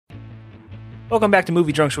Welcome back to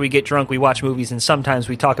Movie Drunks, where we get drunk, we watch movies, and sometimes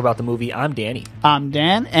we talk about the movie. I'm Danny. I'm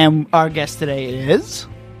Dan, and our guest today is...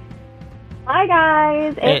 Hi,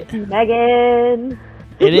 guys. It's Megan.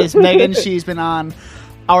 It is Megan. She's been on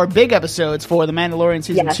our big episodes for The Mandalorian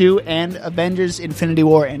Season 2 and Avengers Infinity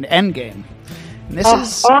War and Endgame. And this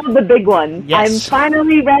is... all the big ones. Yes. I'm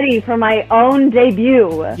finally ready for my own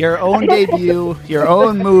debut. Your own debut, your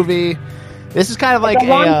own movie. This is kind of like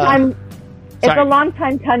It's a long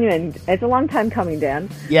time coming, Dan.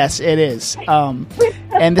 Yes, it is. And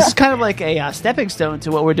this is kind of like a stepping stone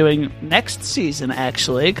to what we're doing next season,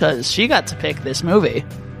 actually, because she got to pick this movie.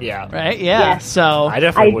 Yeah. Right? Yeah. Yes. So I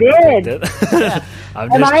definitely would have picked it. I'm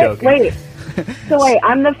just joking. Wait. So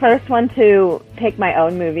I'm the first one to pick my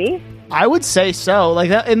own movie? I would say so. Like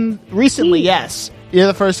that, and recently, yes. You're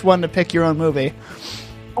the first one to pick your own movie.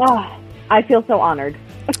 Oh, I feel so honored.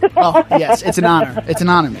 Oh, yes. It's an honor. It's an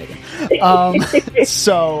honor, Megan.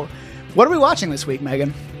 So, what are we watching this week,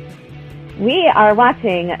 Megan? We are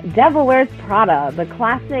watching Devil Wears Prada, the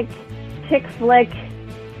classic chick flick.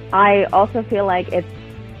 I also feel like it's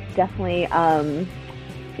definitely,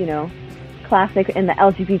 classic in the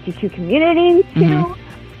LGBTQ community, too.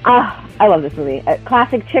 Mm-hmm. I love this movie. A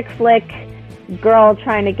classic chick flick, girl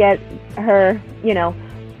trying to get her,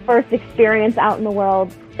 first experience out in the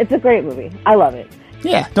world. It's a great movie. I love it.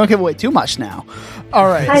 Yeah, don't give away too much now. All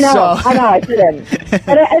right. I know, I shouldn't.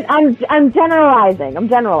 But I'm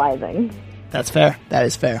generalizing. That's fair. That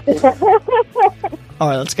is fair. All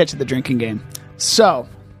right, let's get to the drinking game. So,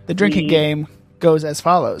 the drinking game goes as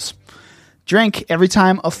follows. Drink every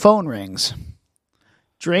time a phone rings.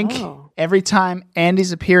 Drink every time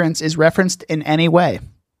Andy's appearance is referenced in any way.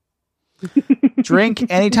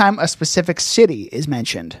 Drink anytime a specific city is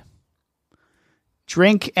mentioned.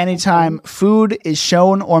 Drink anytime food is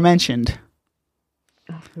shown or mentioned.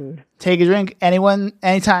 Food. Take a drink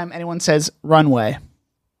anytime anyone says runway.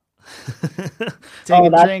 Take a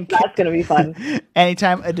drink. That's going to be fun.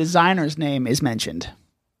 Anytime a designer's name is mentioned.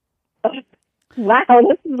 Wow,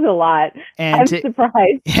 this is a lot. I'm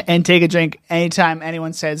surprised. And take a drink anytime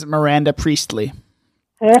anyone says Miranda Priestley.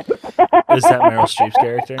 Is that Meryl Streep's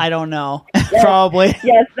character? I don't know. Probably.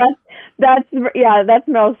 Yes, that's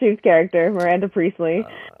Meryl Streep's character, Miranda Priestley.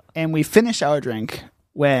 And we finish our drink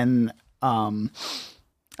when,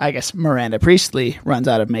 I guess Miranda Priestley runs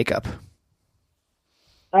out of makeup.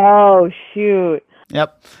 Oh shoot!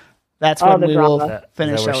 Yep, that's when we will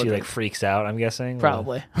finish is that where our she drink. freaks out? I'm guessing.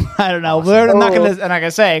 Probably. I don't know. We're not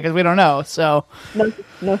gonna say because we don't know. So no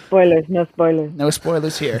spoilers. No spoilers. No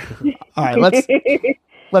spoilers here. All right,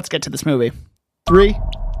 let's get to this movie. 3,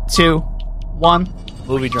 2, 1.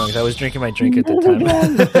 Movie Drunks. I was drinking my drink at the time.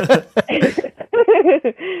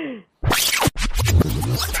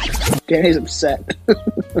 Danny's upset.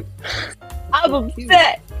 I'm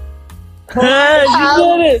upset.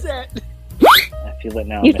 I'm upset. I feel it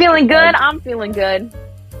now. You feeling good? I'm feeling good.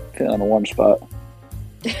 Feeling a warm spot.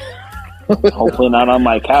 Hopefully not on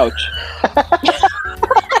my couch.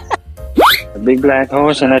 A big black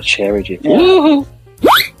horse and a cherry tree. Yeah.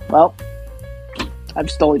 Well, I've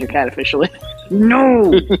stolen your cat officially.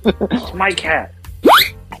 No! It's my cat.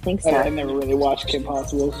 I think so. I never really watched Kim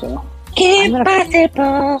Possible, so. Kim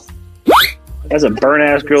Possible. That's a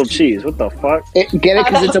burn-ass grilled cheese. What the fuck? Get it?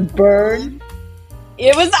 Because it's a burn?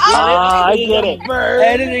 It was I get it. Burn.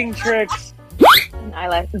 Editing tricks.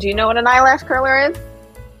 Do you know what an eyelash curler is?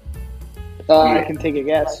 I can take a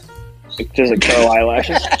guess. Just a curl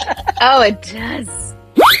eyelashes. Oh, it does.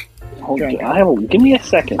 Give me a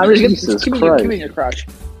second. I'm just Jesus keep Christ. it in your crotch.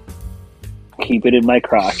 Keep it in my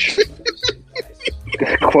crotch.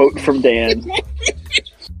 Quote from Dan.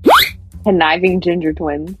 Conniving ginger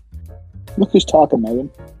twins. Look who's talking,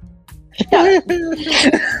 Megan. At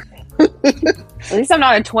least I'm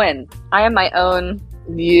not a twin. I am my own.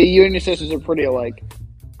 You and your sisters are pretty alike.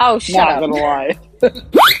 Oh, shut Not up. gonna lie.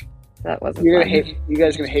 That wasn't You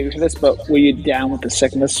guys are gonna hate me for this, but were you down with the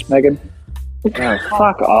sickness, Megan? Oh,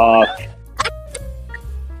 fuck off.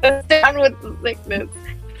 Down with the sickness.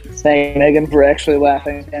 Thank Megan for actually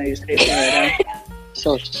laughing, and he's hating right now.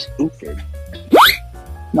 So stupid.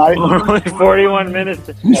 Not even Only 41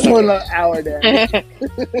 minutes. more than an hour, Dan.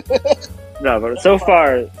 No, but so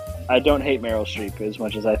far, I don't hate Meryl Streep as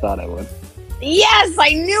much as I thought I would. Yes, I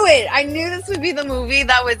knew it. I knew this would be the movie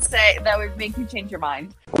that would make you change your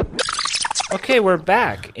mind. Okay, we're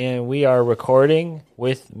back, and we are recording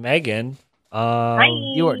with Megan.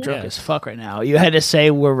 You are drunk as fuck right now. You had to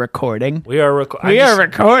say we're recording. We are recording.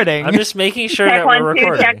 Recording. I'm just making sure that Check we're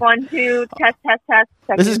recording. Check 1, 2, test.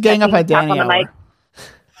 This is Gang Up by Danny on the mic. Hour.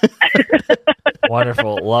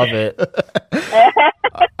 Wonderful. Love it.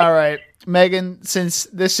 All right. Megan, since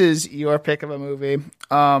this is your pick of a movie,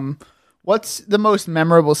 what's the most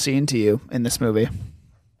memorable scene to you in this movie?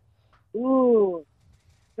 Ooh,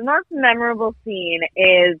 the most memorable scene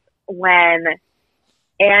is when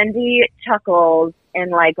Andy Chuckles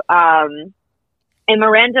in in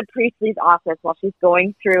Miranda Priestley's office while she's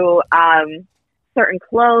going through certain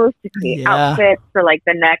clothes to create outfits for like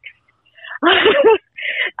the next,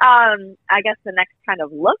 I guess the next kind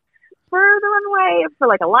of look for the runway for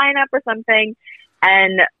like a lineup or something,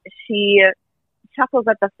 and she chuckles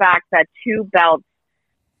at the fact that two belts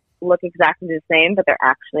look exactly the same, but they're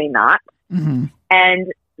actually not. Mm-hmm.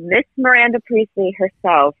 And Miss Miranda Priestley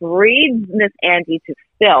herself reads Miss Andy to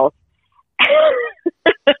filth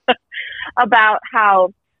about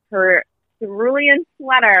how her cerulean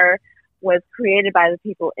sweater was created by the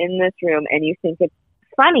people in this room, and you think it's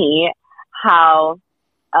funny how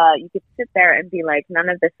you could sit there and be like, none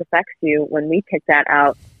of this affects you when we picked that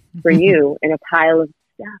out for you in a pile of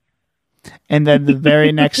stuff. And then the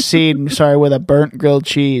very next scene, with a burnt grilled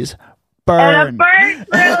cheese. Burn. And a burnt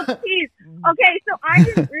grilled cheese. Okay, so I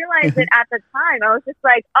didn't realize it at the time. I was just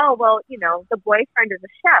like, oh, well, the boyfriend is a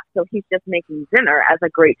chef, so he's just making dinner as a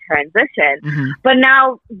great transition. Mm-hmm. But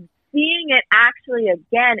now seeing it actually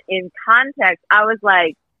again in context, I was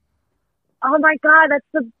like, oh my God, that's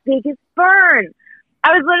the biggest burn.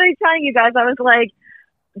 I was literally telling you guys, I was like,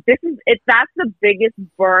 that's the biggest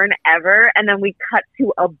burn ever. And then we cut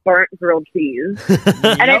to a burnt grilled cheese.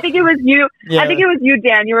 And I think it was you. Yeah. I think it was you,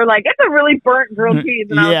 Dan. You were like, it's a really burnt grilled cheese.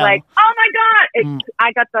 And I was like, oh my God.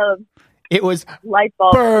 I got the it was light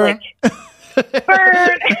bulb burn. click.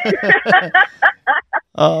 Burn.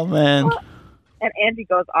 Oh, man. And Angie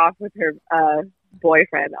goes off with her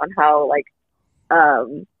boyfriend on how,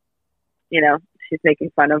 she's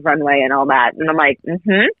making fun of Runway and all that. And I'm like,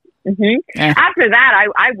 After that,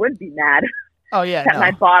 I would be mad. Oh, yeah. That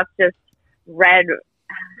my boss just read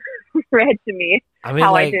to me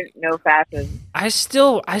how I didn't know fashion. I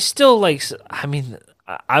still like,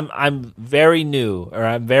 I'm very new, or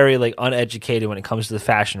I'm very uneducated when it comes to the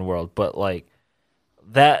fashion world, but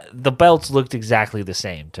that the belts looked exactly the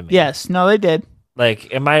same to me. Yes. No, they did.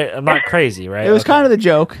 I'm not crazy, right? It was kind of the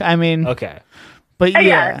joke. I mean, okay. But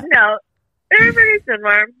yeah. No, they're very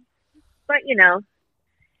similar. But,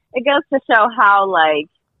 it goes to show how,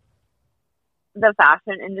 the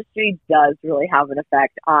fashion industry does really have an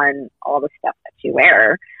effect on all the stuff that you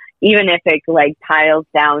wear. Even if it, piles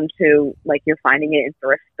down to, you're finding it in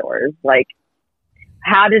thrift stores.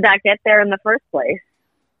 How did that get there in the first place?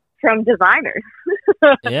 From designers.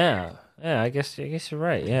 Yeah, I guess you're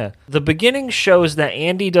right, yeah. The beginning shows that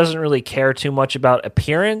Andy doesn't really care too much about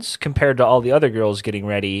appearance compared to all the other girls getting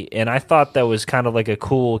ready, and I thought that was kind of a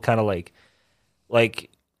cool kind of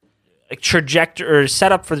trajectory, or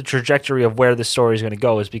set up for the trajectory of where the story is going to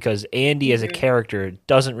go, is because Andy as a character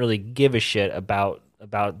doesn't really give a shit about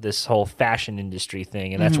this whole fashion industry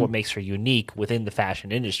thing, and that's what makes her unique within the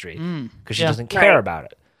fashion industry, because she doesn't care about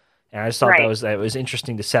it. And I just thought that was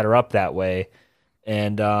interesting to set her up that way,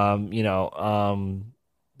 and and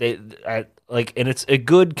it's a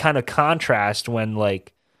good kind of contrast when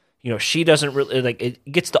she doesn't really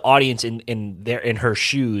it gets the audience in her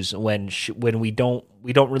shoes when we don't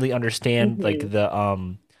really understand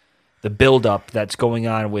the build up that's going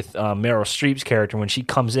on with Meryl Streep's character when she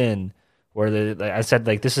comes in, where I said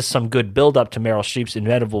this is some good build up to Meryl Streep's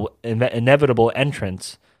inevitable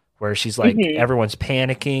entrance, where she's everyone's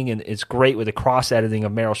panicking, and it's great with the cross editing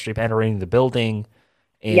of Meryl Streep entering the building,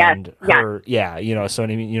 and her so I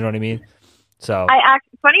mean, you know what I mean. So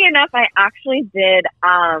funny enough, I actually did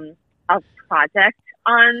a project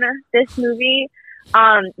on this movie.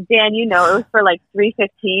 Dan, it was for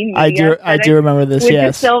 315. I do remember this. With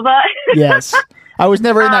yes, Silva. Yes, I was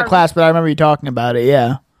never in that class, but I remember you talking about it.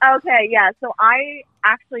 Yeah. Okay, yeah. So I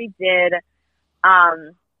actually did a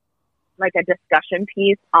discussion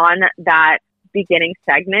piece on that beginning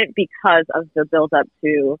segment because of the build up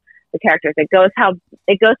to the characters. It goes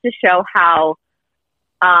to show how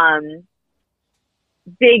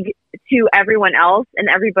big to everyone else in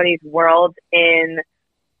everybody's world in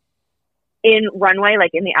Runway,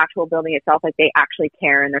 in the actual building itself, they actually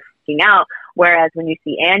care and they're freaking out. Whereas when you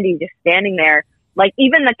see Andy just standing there,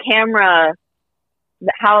 even the camera,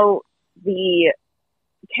 how the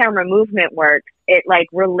camera movement works, it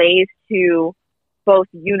relays to both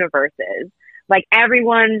universes.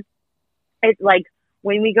 Everyone, it's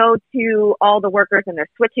when we go to all the workers and they're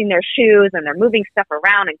switching their shoes and they're moving stuff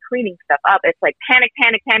around and cleaning stuff up, it's panic,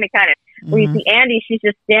 panic, panic, panic. When you see Andy, she's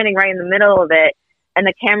just standing right in the middle of it, and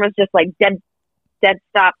the camera's just dead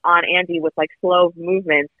stop on Andy with slow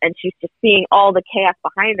movements, and she's just seeing all the chaos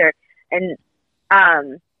behind her. And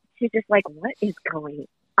she's just like, what is going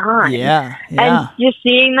on? Yeah. And you're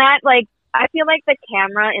seeing that, like, I feel like the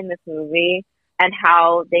camera in this movie and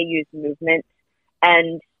how they use movement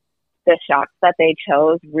and the shots that they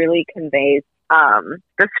chose really conveys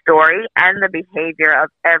the story and the behavior of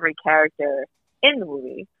every character in the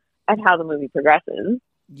movie and how the movie progresses.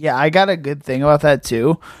 Yeah, I got a good thing about that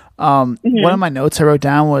too. One of my notes I wrote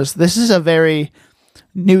down was this is a very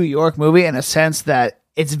New York movie in a sense that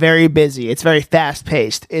it's very busy. It's very fast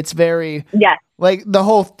paced. It's very like the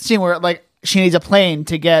whole scene where like she needs a plane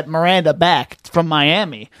to get Miranda back from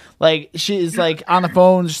Miami. Like she's like on the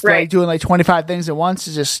phone, just like doing like 25 things at once.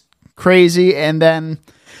 It's just crazy. And then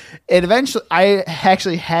it eventually, I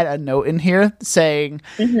actually had a note in here saying,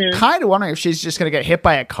 kind of wondering if she's just going to get hit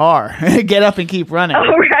by a car, get up and keep running.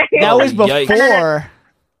 Oh, right. That was before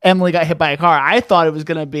Emily got hit by a car. I thought it was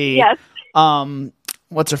going to be,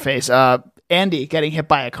 what's her face? Andy getting hit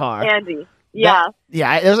by a car. Andy. Yeah.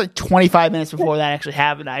 It was like 25 minutes before that actually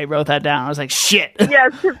happened. I wrote that down. I was like, shit.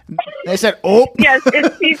 Yes. They said, oh. Yes,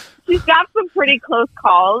 she's got some pretty close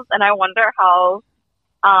calls, and I wonder how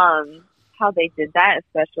they did that,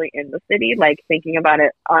 especially in the city, like thinking about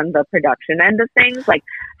it on the production end of things. Like,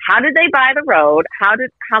 how did they buy the road? How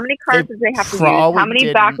many cars did they have to use? How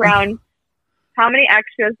many how many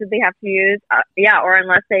extras did they have to use? Or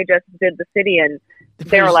unless they just did the city and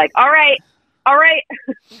they were like, all right.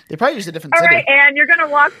 They probably used a different city. All right, and you're gonna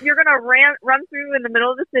run through in the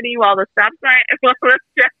middle of the city while the stop sign,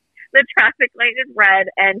 the traffic light is red,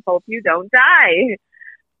 and hope you don't die.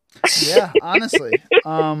 Yeah, honestly.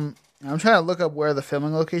 I'm trying to look up where the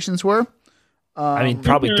filming locations were. I mean,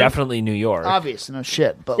 probably definitely New York. Obvious, no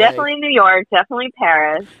shit, but definitely New York, definitely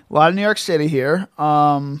Paris. A lot of New York City here.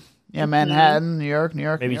 Manhattan, New York,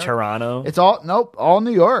 maybe New York. Toronto. It's all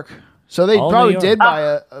New York. So they probably did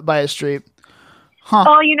buy a street. Huh.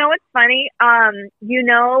 Oh, you know what's funny?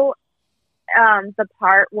 The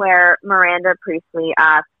part where Miranda Priestley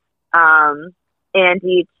asks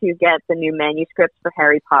Andy to get the new manuscripts for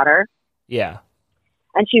Harry Potter. Yeah.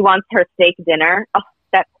 And she wants her steak dinner. Oh,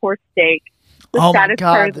 that poor steak. Oh my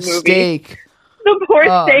God, the steak. The poor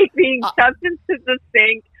steak being shoved into the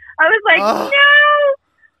sink. I was like, no!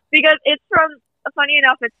 Because funny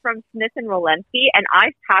enough, it's from Smith and Wollensky, and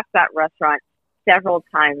I've passed that restaurant several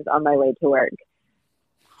times on my way to work.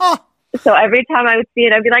 Huh. So every time I would see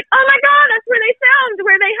it, I'd be like, oh my God, that's where they found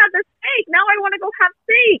where they had the steak. Now I want to go have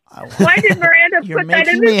steak. Why did Miranda put that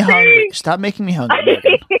in the steak? Stop making me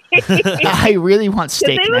hungry. I really want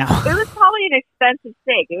steak now. It was probably an expensive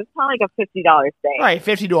steak. It was probably like a $50 steak. Right,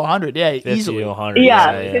 $50 to $100. Yeah, 50 easily. to $100.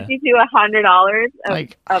 Yeah, $50 to $100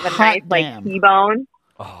 of a nice like T-bone.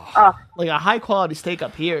 Like a high quality steak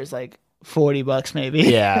up here is like $40 maybe.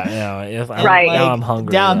 Yeah, right. Now I'm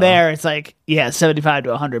hungry. Down there, it's like 75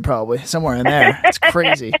 to 100 probably somewhere in there. It's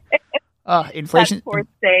crazy. Inflation. That poor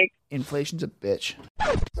steak. Inflation's a bitch.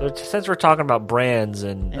 So since we're talking about brands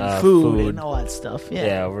and food and all that stuff,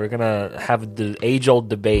 we're gonna have the age-old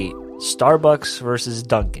debate: Starbucks versus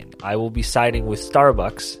Dunkin'. I will be siding with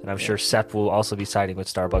Starbucks, and I'm sure Seth will also be siding with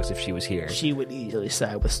Starbucks if she was here. She would easily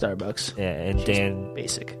side with Starbucks. Yeah, and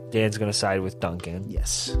Dan's gonna side with Dunkin'.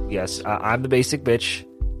 Yes. I'm the basic bitch.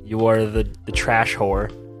 You are the trash whore,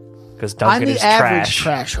 because Dunkin' is trash. I'm the average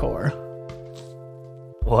trash whore.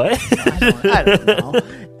 What? I don't know.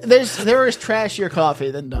 There is trashier coffee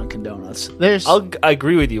than Dunkin' Donuts. I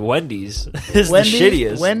agree with you. Wendy's is the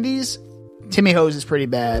shittiest. Wendy's, Timmy Ho's is pretty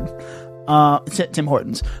bad. Tim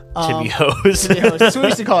Hortons. Timmy Ho's. That's what we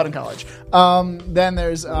used to call it in college. Then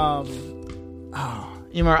there's you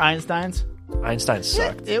remember Einstein's? Einstein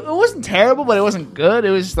sucked. It wasn't terrible, but it wasn't good.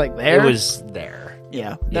 It was just like there. It was there.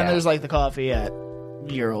 Yeah. Then there's like the coffee at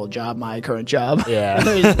your old job, my current job. Yeah.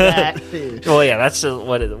 Well, yeah, that's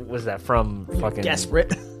what was that from? Fucking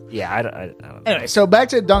Desperate. Yeah, I don't know. Anyway, so back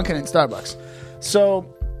to Dunkin' and Starbucks.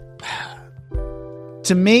 So,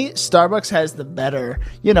 to me, Starbucks has the better,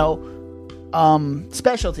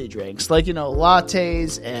 specialty drinks like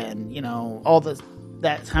lattes and all that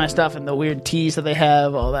kind of stuff and the weird teas that they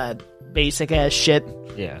have, all that basic ass shit.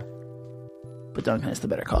 Yeah. But Dunkin' has the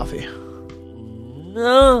better coffee.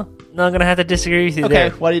 No, I'm gonna have to disagree with you there.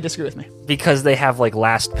 Okay, why do you disagree with me? Because they have like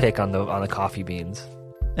last pick on the coffee beans.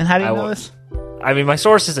 And how do you know this? I mean, my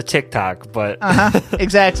source is a TikTok, but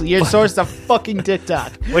exactly. Your source is a fucking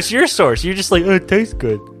TikTok. What's your source? You're just like, it tastes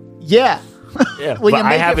good. Yeah. Yeah. Well, but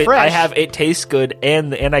I have it. I have it tastes good,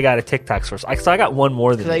 and I got a TikTok source. So I got one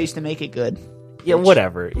more than because I used to make it good. Yeah,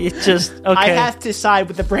 whatever. It's just okay. I have to side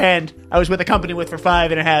with the brand I was with a company with for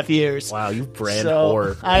 5.5 years. Wow, you brand So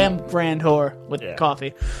whore. I am brand whore with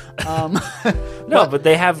coffee. No, but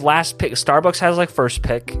they have last pick. Starbucks has like first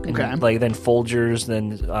pick. And Okay. like then Folgers,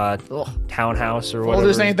 then Townhouse or whatever.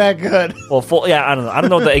 Folders ain't that good. Well, I don't know. I don't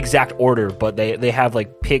know the exact order, but they have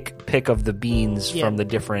like pick of the beans from the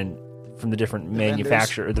different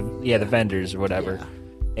manufacturer, the vendors or whatever. Yeah.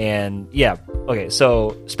 And okay.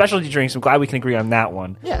 So specialty drinks. I'm glad we can agree on that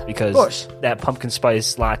one. Yeah, because of course. that pumpkin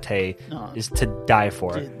spice latte is to die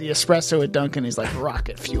for. The espresso at Dunkin' is like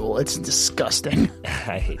rocket fuel. It's disgusting.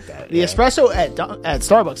 I hate that. The espresso at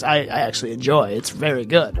Starbucks, I actually enjoy. It's very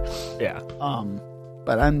good. Yeah.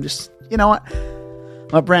 But I'm just, you know what?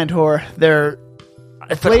 I'm a brand whore. Their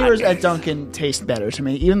flavors at Dunkin' taste better to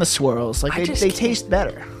me. Even the swirls, like they taste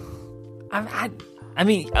better. I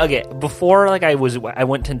mean, okay. Before, like I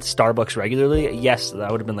went to Starbucks regularly. Yes, I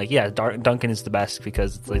would have been like, yeah, Dunkin' is the best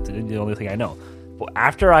because it's like the only thing I know. But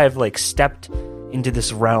after I've like stepped into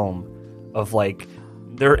this realm of like,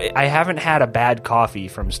 I haven't had a bad coffee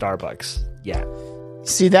from Starbucks yet.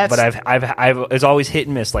 See, that's. But I've it's always hit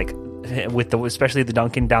and miss. Like with especially the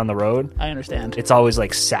Dunkin' down the road. I understand. It's always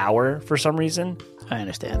like sour for some reason. I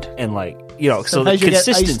understand. And like so the Sometimes you get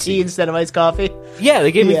consistency. iced tea instead of iced coffee. Yeah,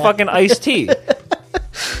 they gave me fucking iced tea.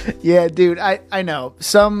 Yeah, dude, I know.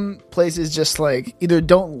 Some places just like either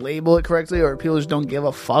don't label it correctly or people just don't give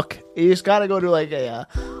a fuck. You just gotta go to like a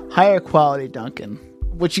higher quality Dunkin',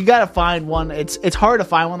 which you gotta find one. It's hard to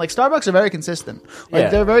find one. Like Starbucks are very consistent. Like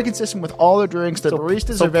they're very consistent with all their drinks. The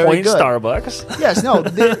baristas are very good. Starbucks. Yes, no,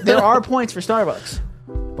 there are points for Starbucks.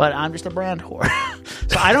 But I'm just a brand whore.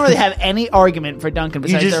 So I don't really have any argument for Dunkin'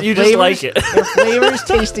 besides you their just flavors, like it. their flavors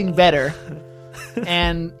tasting better.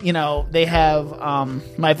 And, they have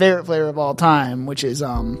my favorite flavor of all time, which is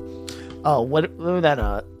what was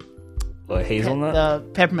that? Hazelnut? The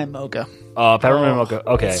peppermint mocha. Peppermint mocha.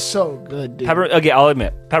 Okay. It's so good, dude. Okay, I'll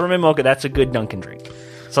admit. Peppermint mocha, that's a good Dunkin' drink.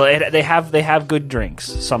 So they have good drinks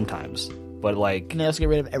sometimes. But like, And they also get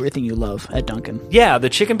rid of everything you love at Dunkin'. yeah, the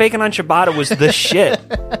chicken bacon on ciabatta was the shit.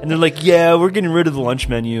 And they're like, yeah, we're getting rid of the lunch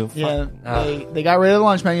menu. Yeah, they got rid of the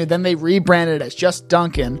lunch menu. Then they rebranded it as just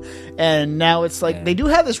Dunkin', and now it's like they do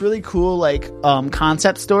have this really cool like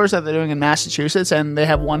concept stores that they're doing in Massachusetts, and they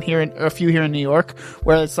have a few here in New York,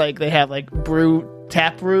 where it's like they have like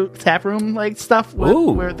tap room like stuff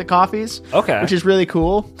with the coffees. Okay, which is really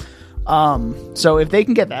cool. So if they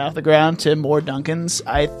can get that off the ground to more Dunkins,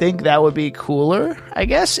 I think that would be cooler, I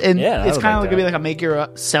guess. And it's kind of like gonna be like a make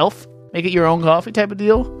it your own coffee type of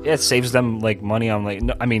deal. Yeah, it saves them like money on like.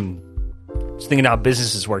 No, I mean, just thinking how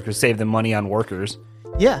businesses work, it save them money on workers.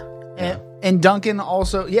 Yeah. And Dunkin'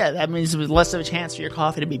 also, that means there's less of a chance for your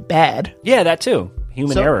coffee to be bad. Yeah, that too.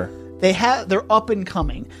 Human error. They're up and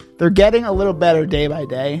coming. They're getting a little better day by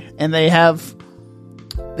day, and they just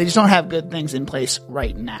don't have good things in place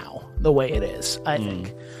right now, the way it is, I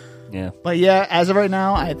think. Yeah. But as of right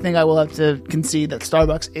now, I think I will have to concede that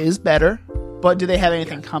Starbucks is better. But do they have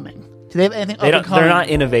anything coming? Do they have anything up and coming? They're not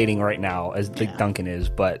innovating right now as the Dunkin' is,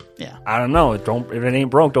 but I don't know. If it ain't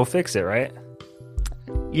broke, don't fix it, right?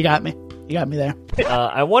 You got me. You got me there.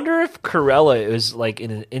 I wonder if Cruella is like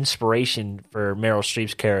an inspiration for Meryl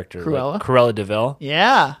Streep's character. Cruella? Like Cruella de Vil.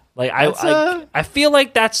 Yeah. Like I feel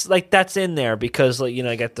like that's in there because like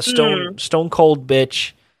I got the stone cold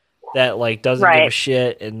bitch that like doesn't give a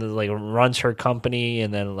shit and like runs her company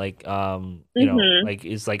and then like like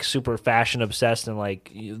is like super fashion obsessed and like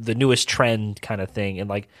the newest trend kind of thing and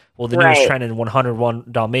like the newest trend in 101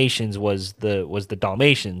 Dalmatians was the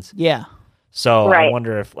Dalmatians. Yeah. So I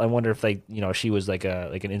wonder if like she was like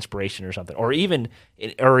an inspiration or something or even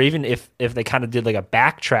if they kind of did like a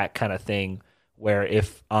backtrack kind of thing where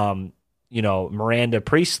if Miranda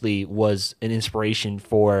Priestley was an inspiration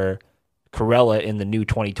for Cruella in the new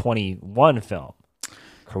 2021 film,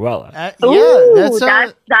 Cruella. That's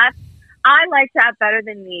I like that better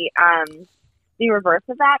than the reverse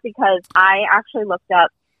of that because I actually looked up.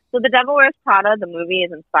 So The Devil Wears Prada, the movie,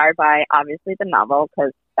 is inspired by obviously the novel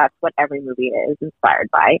because that's what every movie is inspired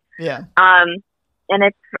by. Yeah. And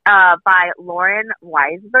it's by Lauren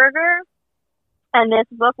Weisberger. And this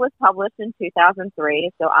book was published in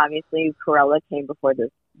 2003, so obviously Cruella came before this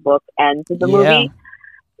book and the movie.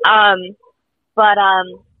 But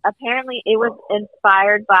apparently it was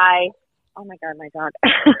inspired by oh my god.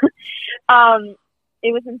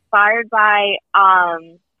 It was inspired by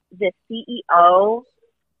the CEO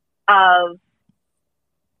of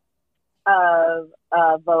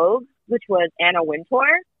Vogue, which was Anna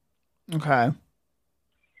Wintour. Okay.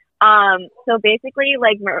 So basically,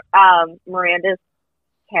 like Miranda's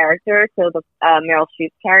character, so the Meryl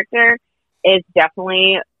Streep's character, is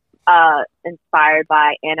definitely inspired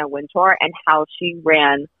by Anna Wintour and how she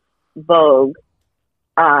ran Vogue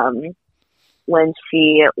when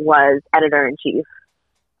she was editor in chief.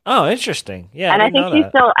 Oh, interesting. Yeah, and I think she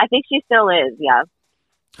still. I think she still is. Yeah.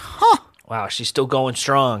 Huh. Wow, she's still going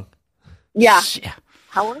strong. Yeah. Yeah.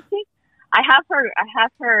 How old is she? I have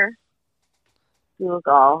her.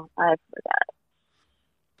 Google. I forgot.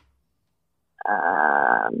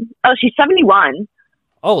 Oh, she's 71.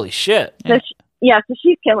 Holy shit! So so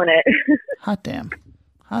she's killing it. Hot damn.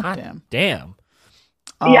 Hot damn. Damn.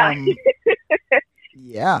 Yeah.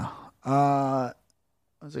 Yeah. What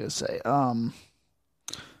was I gonna say?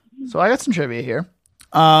 So I got some trivia here.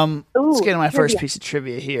 Let's get into my first piece of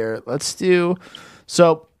trivia here. Let's do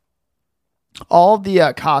so. All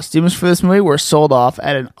the costumes for this movie were sold off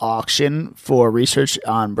at an auction for research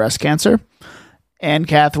on breast cancer. Anne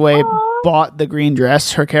Hathaway bought the green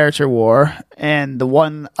dress her character wore, and the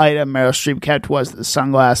one item Meryl Streep kept was the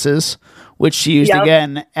sunglasses, which she used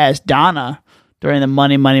again as Donna during the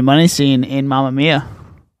Money, Money, Money scene in Mamma Mia.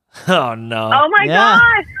 Oh, no. Oh, my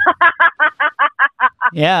God.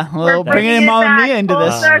 Yeah, well, bringing in Mamma Mia into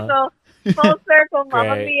this. Full circle,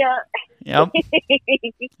 Mamma Mia. Yep.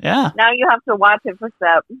 Yeah. Now you have to watch it for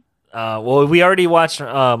Sep. Well, we already watched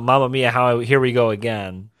Mamma Mia, Here We Go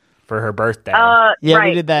Again for her birthday. Yeah,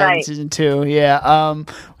 we did that in season 2. Yeah.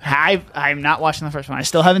 I'm not watching the first one. I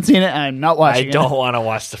still haven't seen it, and I'm not watching it. I don't want to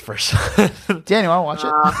watch the first one. Dan, you want to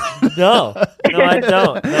watch it? No, I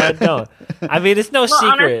don't. I mean, it's no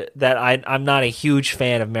secret that I'm not a huge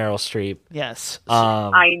fan of Meryl Streep. Yes.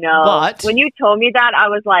 I know. But when you told me that, I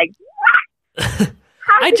was like, what?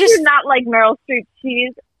 How did you not like Meryl Streep?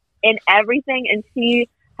 She's in everything, and she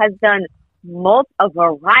has done a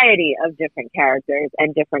variety of different characters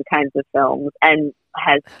and different kinds of films, and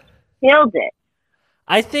has killed it.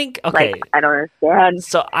 I think okay. Like, I don't understand.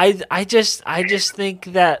 So I just think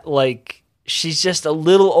that like she's just a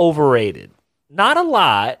little overrated. Not a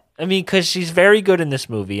lot. I mean, because she's very good in this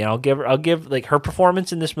movie, and I'll give like her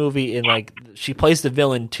performance in this movie, and like she plays the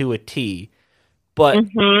villain to a T. But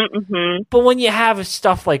but when you have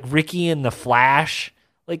stuff like Ricky and the Flash,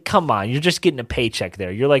 like come on, you're just getting a paycheck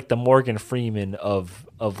there. You're like the Morgan Freeman of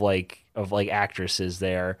actresses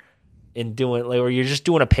there, in doing like, or you're just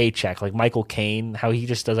doing a paycheck, like Michael Caine, how he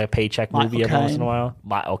just does a paycheck movie every once in a while.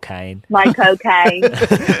 Michael Caine.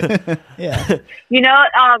 Yeah. You know,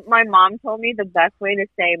 my mom told me the best way to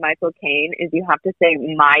say Michael Caine is you have to say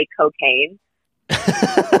my cocaine.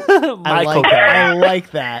 I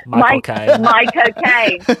like that. My cocaine. My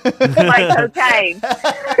cocaine.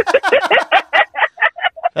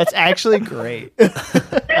 That's actually great.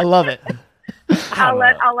 I love it. I'll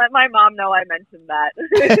let my mom know I mentioned that.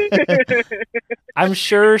 I'm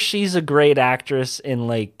sure she's a great actress in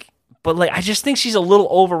but I just think she's a little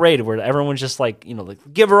overrated. Where everyone's just like,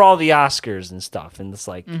 give her all the Oscars and stuff, and it's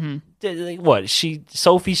like, what?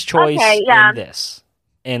 Sophie's Choice in this,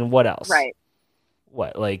 and what else? Right.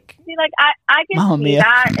 What I can Mamma see Mia.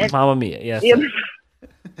 that. Mamma Mia, yes.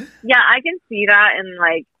 Yeah, I can see that,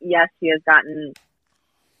 and yes, she has gotten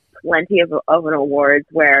plenty of an awards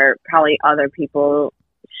where probably other people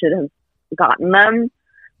should have gotten them,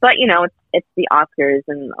 but it's the Oscars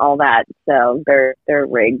and all that, so they're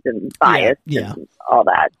rigged and biased and all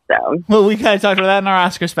that. So we kind of talked about that in our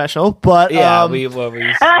Oscar special, but we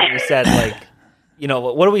said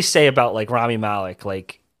what do we say about Rami Malek?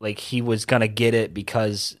 Like he was gonna get it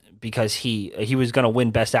because he was gonna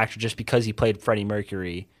win Best Actor just because he played Freddie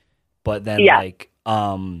Mercury, but then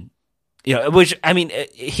which I mean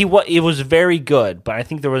it was very good, but I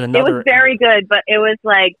think there was another. It was very good, but it was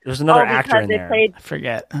there was another actor in there. I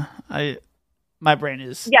forget. My brain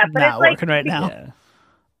is not working right now.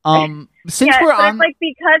 Since we're on, it's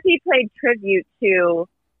because he played tribute to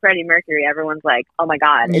Freddie Mercury, everyone's like, oh my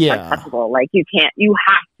God, it's untouchable. Like you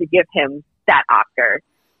have to give him that Oscar.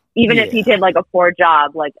 Even if he did a poor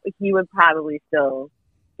job, he would probably still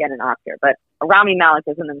get an Oscar. But Rami Malek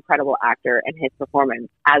is an incredible actor, and his performance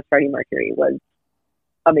as Freddie Mercury was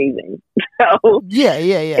amazing. So yeah,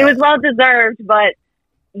 it was well deserved. But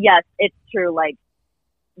yes, it's true.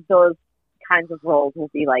 Those kinds of roles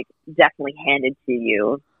will be definitely handed to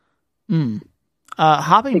you.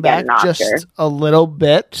 Hopping back just a little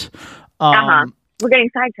bit. We're getting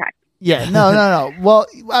sidetracked. Yeah, no. Well,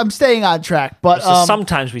 I'm staying on track, but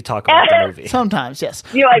sometimes we talk about the movie. Sometimes, yes.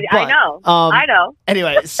 I know. I know.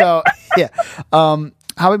 Anyway, so yeah,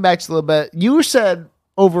 hopping back just a little bit. You said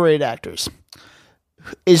overrated actors.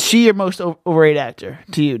 Is she your most overrated actor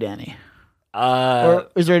to you, Danny? Or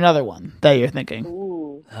is there another one that you're thinking?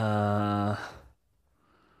 Ooh.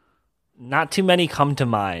 Not too many come to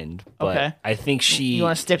mind, but Okay. I think You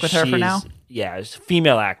wanna stick with her for she's- now? Yeah, she's a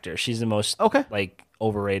female actor. She's the most Okay. like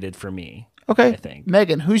overrated for me. Okay. I think.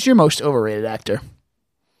 Megan, who's your most overrated actor?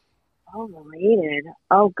 Overrated.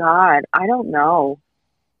 Oh God, I don't know.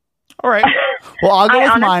 All right. Well, I'll go I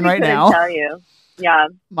with honestly mine right couldn't now. Tell you. Yeah.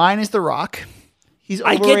 Mine is The Rock. He's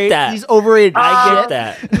I get overrated. that. He's overrated. I shit. get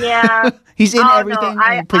that. Yeah. He's in Oh, no, everything and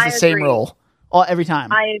he I plays the same agree. role every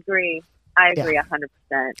time. I agree. I agree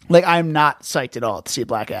 100%. Like, I'm not psyched at all to see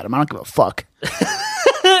Black Adam. I don't give a fuck.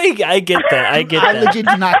 I get that. I get I that. legit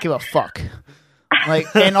do not give a fuck. Like,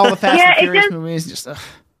 and all the Fast Yeah, and it Furious just- movies, just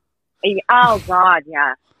Oh God,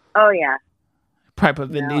 yeah. Oh yeah. probably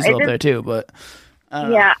put Vin No, Diesel it up just- there too, but I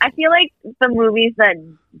don't know. Yeah, I feel like the movies that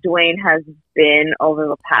Dwayne has been over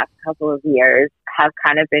the past couple of years have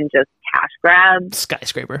kind of been just cash grabs.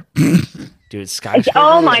 Skyscraper. Dude, Skyscraper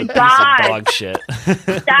Oh was my a piece God. of dog shit.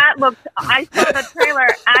 That looked. I saw the trailer.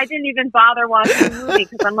 I didn't even bother watching the movie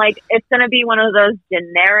because I'm like, it's gonna be one of those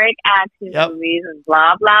generic action Yep. movies and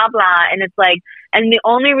blah blah blah. And it's like, and the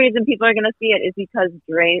only reason people are gonna see it is because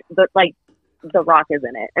The Rock is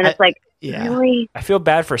in it, and it's like, Yeah. really? I feel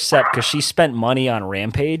bad for Sep because she spent money on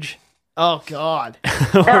Rampage. Oh God.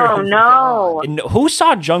 Oh no! And who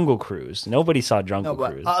saw Jungle Cruise? Nobody saw Jungle No,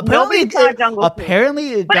 but, Cruise. apparently, Nobody saw Jungle Cruise.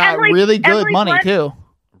 apparently it But got Emily- really good Emily money Blunt- too.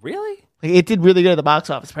 Really? Like, it did really good at the box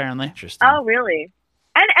office. Apparently. Interesting. Oh really?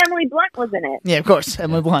 And Emily Blunt was in it. Yeah, of course.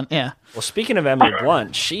 Emily Blunt. Yeah. Well, speaking of Emily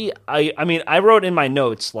Blunt, I wrote in my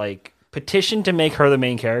notes like petition to make her the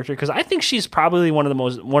main character because I think she's probably one of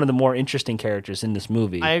the more interesting characters in this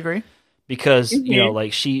movie. I agree. Because you know,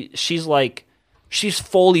 like she's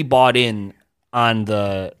fully bought in on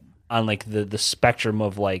the spectrum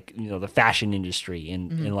of like, you know, the fashion industry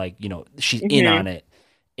and like, you know, she's in on it.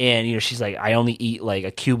 And you know, she's like, I only eat like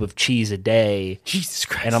a cube of cheese a day. Jesus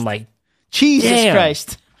Christ. And I'm like, Jesus damn.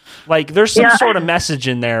 Christ. like there's some Yeah. sort of message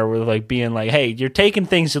in there with like being like, hey, you're taking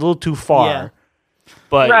things a little too far. Yeah.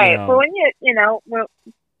 But Right. you know, But when you know,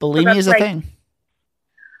 Bulimia that's is a like- thing.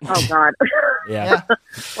 oh God, yeah.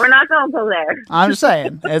 we're not going to go there. I'm just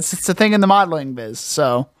saying. It's a thing in the modeling biz.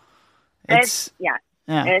 So it's Yeah.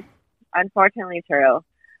 yeah. It's unfortunately true.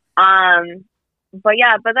 But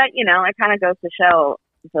that, you know, it kind of goes to show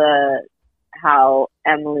how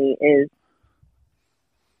Emily is,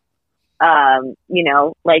 you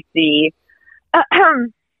know, like the,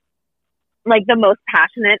 like the most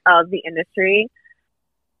passionate of the industry.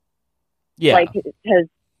 Yeah. Like, because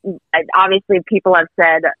obviously people have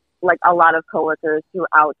said, like a lot of coworkers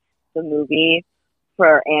throughout the movie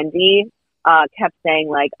for Andy, kept saying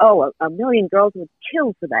like, oh, a million girls would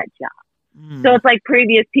kill for that job. Mm. So it's like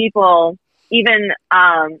previous people, even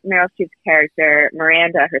Meryl Streep's character,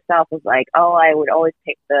 Miranda herself, was like, oh, I would always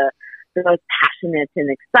pick the most passionate and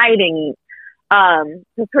exciting,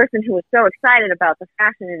 the person who was so excited about the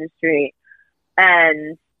fashion industry.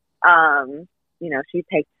 And, you know, she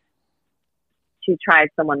tried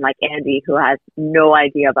someone like Andy who has no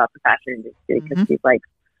idea about the fashion industry because she's like,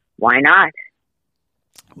 why not?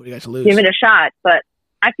 What do you got to lose? Give it a shot. But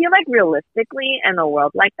I feel like realistically in a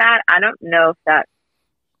world like that, I don't know if that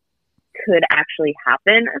could actually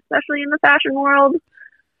happen, especially in the fashion world.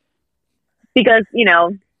 Because, you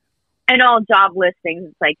know, in all job listings,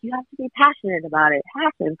 it's like, you have to be passionate about it.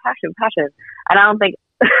 Passion. And I don't think,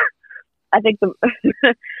 I think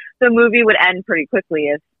the movie would end pretty quickly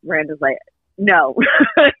if Miranda's like, no,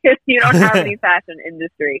 if you don't have any fashion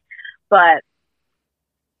industry. But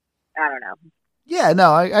I don't know. Yeah,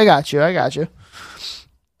 no, I got you. I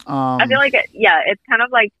feel like, it's kind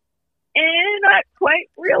of like, not quite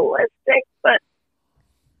realistic, but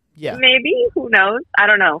yeah. maybe, who knows? I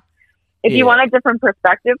don't know. If you want a different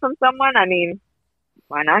perspective from someone, I mean,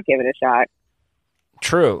 why not give it a shot?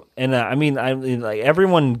 True. And I mean, like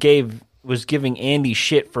everyone was giving Andy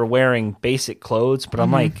shit for wearing basic clothes, but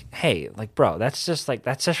I'm like, hey, like, bro, that's just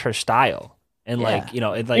her style. And like, you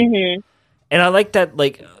know, it's like, and I like that,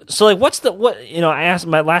 like, so like, I asked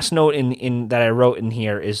my last note in that I wrote in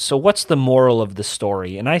here is, so what's the moral of the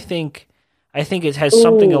story? And I think it has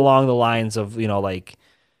something along the lines of, you know, like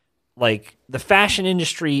the fashion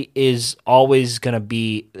industry is always going to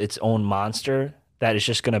be its own monster that is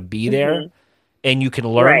just going to be there and you can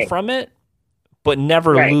learn from it, but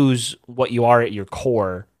never lose what you are at your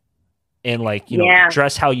core. And like, you know,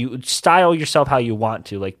 style yourself how you want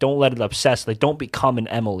to, like, don't let it obsess. Like, don't become an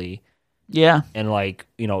Emily. Yeah. And like,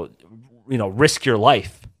 you know, risk your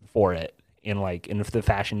life for it in the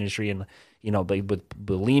fashion industry. And, you know, like with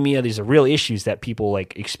bulimia, these are real issues that people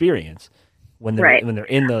like experience when they're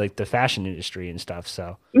in the fashion industry and stuff.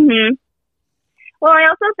 So, well, I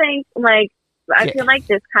also think like, I feel like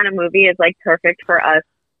this kind of movie is like perfect for us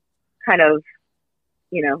kind of,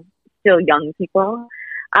 still young people,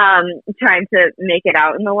 trying to make it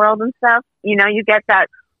out in the world and stuff. You get that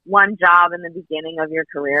one job in the beginning of your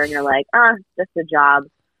career and you're like, it's just a job.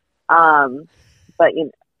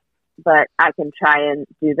 But I can try and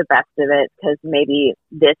do the best of it because maybe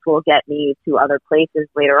this will get me to other places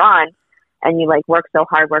later on. And you work so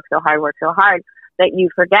hard that you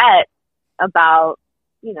forget about,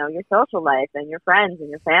 your social life and your friends and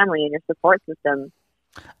your family and your support system.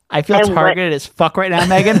 I feel targeted as fuck right now,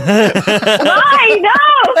 Megan. Why? No!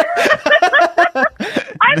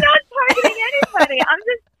 I'm not targeting anybody.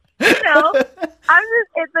 That's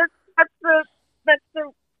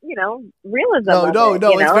the realism. No,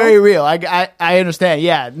 it's very real. I understand.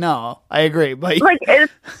 Yeah, no, I agree. But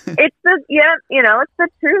it's the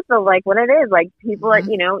truth of what it is. People are,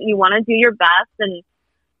 you want to do your best and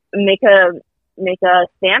make a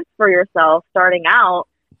stance for yourself starting out,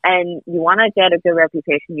 and you want to get a good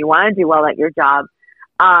reputation. You want to do well at your job,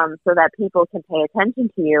 so that people can pay attention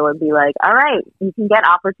to you and be like, all right, you can get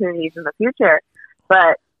opportunities in the future,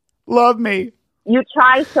 but love me. You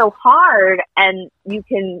try so hard and you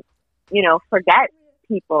can, forget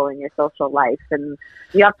people in your social life, and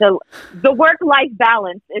you have to, the work-life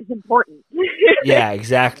balance is important. Yeah,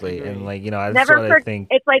 exactly. And that's what I think.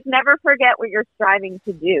 It's never forget what you're striving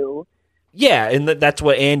to do. Yeah, and that's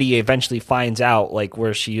what Andy eventually finds out,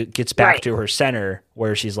 where she gets back to her center,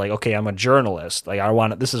 where she's like, okay, I'm a journalist.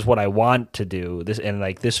 This is what I want to do.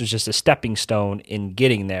 This was just a stepping stone in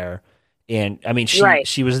getting there. And I mean,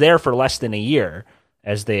 she was there for less than a year,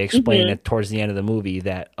 as they explain it towards the end of the movie.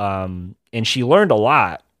 That and she learned a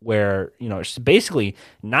lot. Where she's basically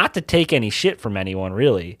not to take any shit from anyone,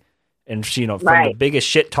 really. And she, from the biggest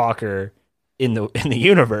shit talker in the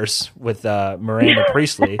universe with Miranda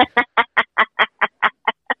Priestley.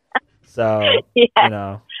 So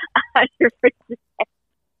 100%.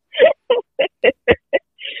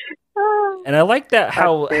 And I like that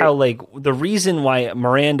how the reason why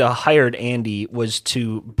Miranda hired Andy was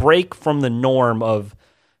to break from the norm of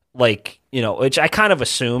which I kind of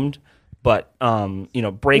assumed, but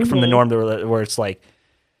break from the norm where it's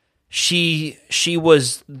she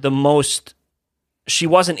wasn't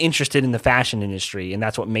interested in the fashion industry, and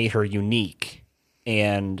that's what made her unique.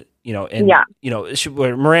 And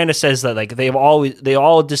where Miranda says that they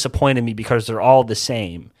all disappointed me because they're all the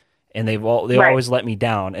same. And they always let me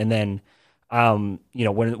down. And then,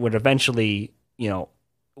 when eventually,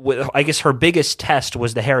 I guess her biggest test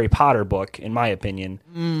was the Harry Potter book, in my opinion.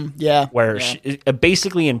 Where she, a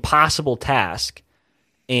basically impossible task,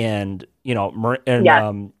 and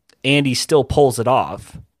Andy still pulls it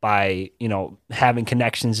off by having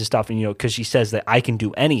connections and stuff, and because she says that I can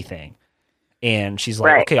do anything, and she's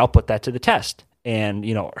like, okay, I'll put that to the test. And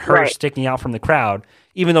her sticking out from the crowd,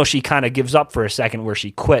 even though she kind of gives up for a second, where she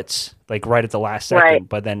quits right at the last second,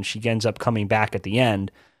 but then she ends up coming back at the end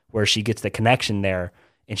where she gets the connection there,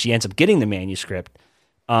 and she ends up getting the manuscript.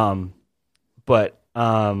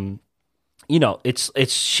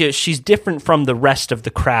 She's different from the rest of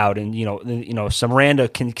the crowd, and so Miranda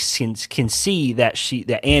can see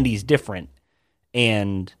that Andy's different,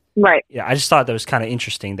 and I just thought that was kind of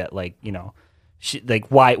interesting that she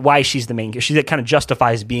why she's the main. She kind of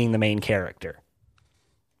justifies being the main character.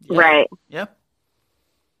 Yeah. Right. Yep.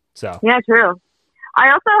 So. Yeah, true.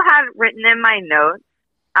 I also had written in my notes,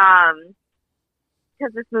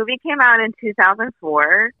 because this movie came out in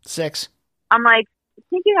 2004. 6. I'm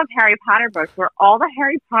thinking of Harry Potter books. Were all the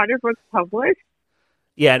Harry Potter books published?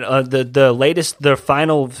 Yeah, the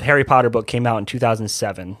final Harry Potter book came out in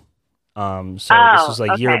 2007. This was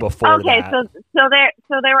year before that. Okay, so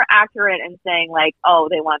they were accurate in saying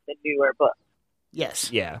they want the newer book.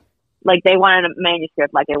 Yes. Yeah. They wanted a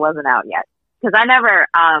manuscript, it wasn't out yet. Because I never read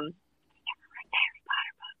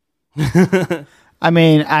the Harry Potter book. I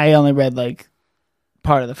mean, I only read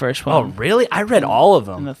part of the first one. Oh, really? I read all of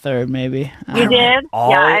them. And the third, maybe. You did?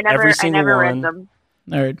 I never read one. them.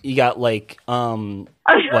 Nerd. You got you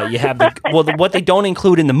have what they don't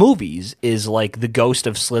include in the movies is the Ghost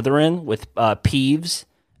of Slytherin with Peeves,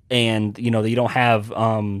 and you don't have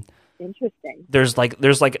interesting. There's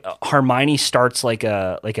Hermione starts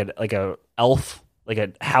a elf,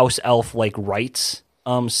 a house elf rights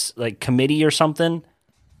committee or something,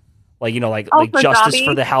 justice Dobby?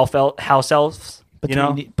 for the house elves. But do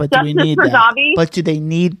we need that? Dobby? But do they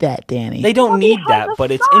need that, Danny? They don't need that,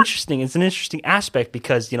 but it's interesting. It's an interesting aspect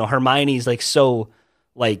because Hermione's so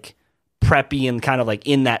preppy and kind of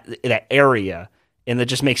in that area, and it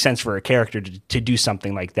just makes sense for a character to do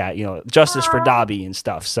something like that. Justice for Dobby and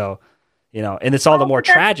stuff. So and it's all the more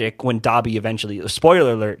tragic when Dobby eventually,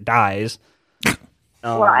 spoiler alert, dies.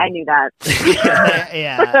 Well, I knew that.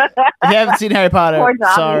 Yeah. If you haven't seen Harry Potter, Poor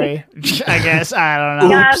Dobby. sorry. I guess I don't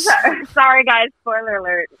know. Yeah, sorry, guys. Spoiler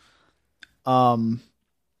alert.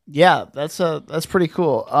 Yeah, that's pretty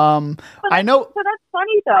cool. I know. So that's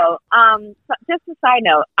funny though. Just a side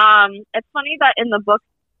note. It's funny that in the book,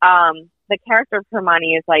 the character of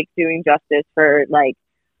Hermione is like doing justice for like,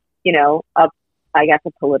 I guess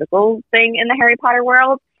a political thing in the Harry Potter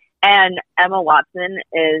world, and Emma Watson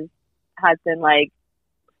has been like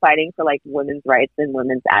fighting for like women's rights and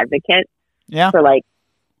women's advocate for like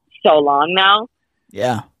so long now.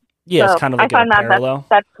 Yeah. Yeah, So it's kind of like I a find parallel.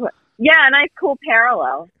 That's yeah, a nice cool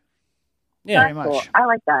parallel. Yeah, very That's cool. much. I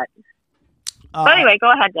like that. But anyway,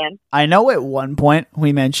 go ahead, Dan. I know at one point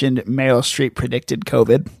we mentioned Meryl Streep predicted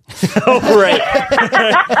COVID. Oh, right.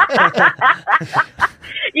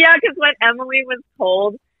 Yeah, because when Emily was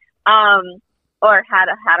cold, or had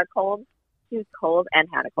a cold, she was cold and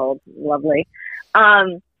had a cold. Lovely.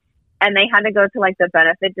 And they had to go to like the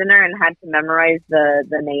benefit dinner and had to memorize the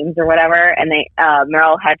names or whatever. And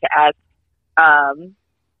Meryl had to ask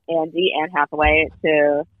Andy, Anne Hathaway,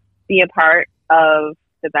 to be a part of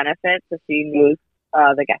the benefit, so she knew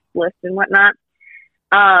the guest list and whatnot.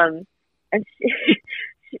 And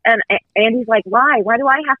and Andy's like, why do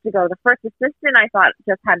I have to go? The first assistant I thought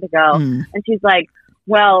just had to go. And she's like,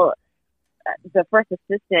 well, the first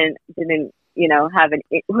assistant didn't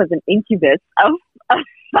was an incubus of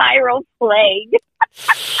viral plague.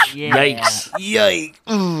 Yikes.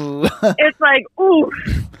 Ooh. It's like, ooh.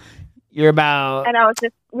 You're about And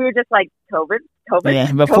we were just like, COVID. yeah,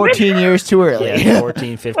 about COVID? 14 years too early. Yeah,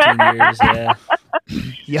 14, 15 years, yeah.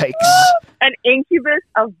 Yikes. An incubus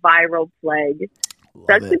of viral plague. Love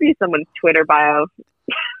That it. should be someone's Twitter bio.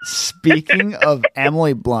 Speaking of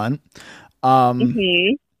Emily Blunt,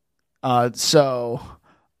 so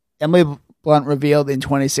Emily Blunt revealed in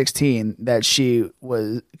 2016 that she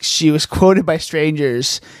was quoted by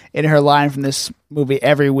strangers in her line from this movie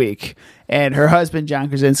every week, and her husband John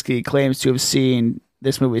Krasinski claims to have seen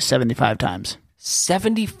this movie 75 times.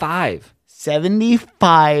 75.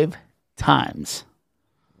 75 times.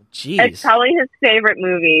 Jeez. It's probably his favorite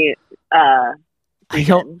movie. I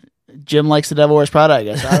don't. Jim likes The Devil Wears Prada, I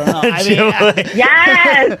guess. I don't know. I mean,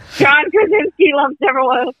 Yes! John Krasinski loves Devil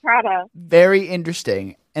Wears Prada. very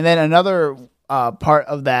interesting. And then another part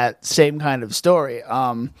of that same kind of story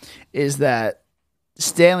is that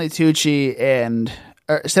Stanley Tucci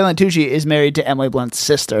is married to Emily Blunt's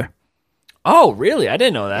sister. Oh, really? I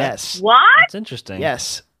didn't know that. Yes. What? That's interesting.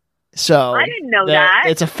 Yes. So I didn't know that.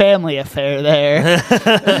 It's a family affair there.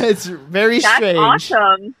 It's very That's strange.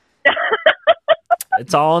 awesome.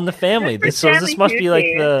 It's all in the family. Good for So this Stanley must be like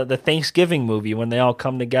Tucci. the Thanksgiving movie when they all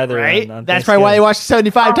come together. Right? on That's probably why they Thanksgiving. watched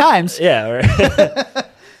it 75 times. Yeah. Right.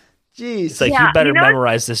 Jeez. It's like, Yeah, you better you know what-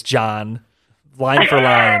 memorize this, John. Line for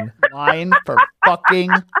line. Line for fucking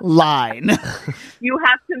line. You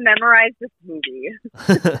have to memorize this movie.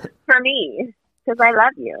 For me. Because I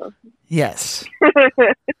love you. Yes.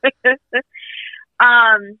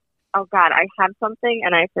 Oh God, I had something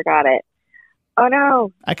and I forgot it. Oh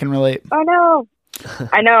no. I can relate. Oh no.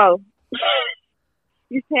 I know.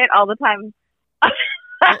 You say it all the time.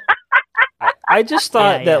 I just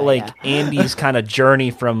thought Yeah, that like Andy's kind of journey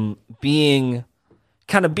from being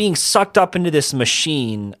sucked up into this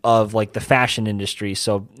machine of like the fashion industry.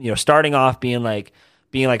 So, starting off being like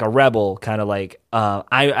a rebel, kind of like,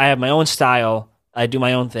 I have my own style. I do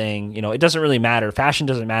my own thing. It doesn't really matter. Fashion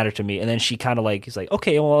doesn't matter to me. And then she kind of like, is like,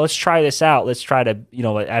 okay, well, let's try this out. Let's try to,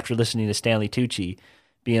 after listening to Stanley Tucci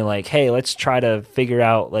being like, hey, let's try to figure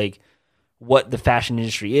out like what the fashion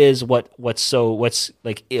industry is, what's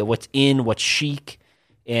in, what's chic.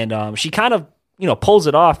 And she kind of, pulls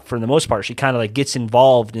it off for the most part. She kind of like gets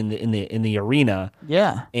involved in the arena.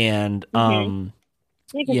 Yeah. And,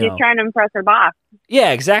 Because she's trying to impress her boss.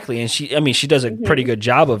 yeah, exactly. And she does a pretty good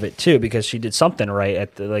job of it too, because she did something right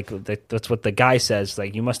that's what the guy says.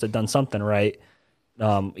 Like, you must have done something right.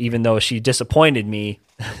 Even though she disappointed me,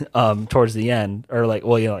 towards the end, or like,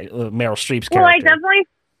 Meryl Streep's character. Well, I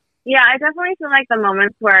definitely feel like the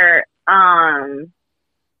moments where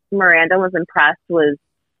Miranda was impressed was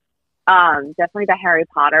definitely the Harry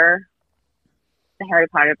Potter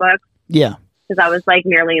book, Yeah. because that was like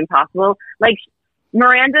nearly impossible. Like,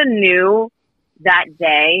 Miranda knew that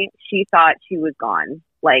day she thought she was gone.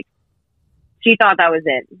 Like, she thought that was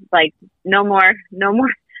it. Like, no more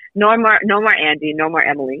Andy, no more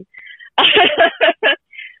Emily.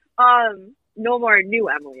 No more new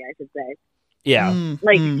Emily, I should say. Yeah.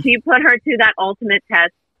 She put her to that ultimate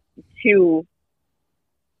test to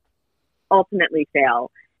ultimately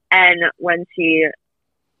fail. And when she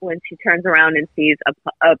turns around and sees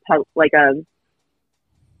a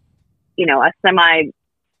a semi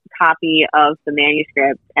copy of the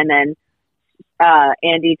manuscript, and then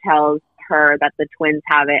Andy tells her that the twins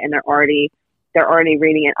have it, and they're already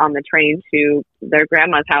reading it on the train to their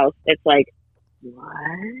grandma's house. It's like, what?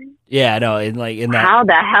 Yeah, no, in that. How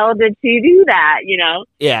the hell did she do that?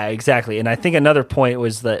 Yeah, exactly. And I think another point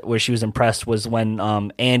was that where she was impressed was when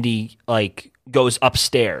Andy goes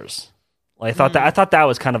upstairs. I thought that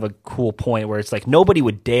was kind of a cool point where it's like nobody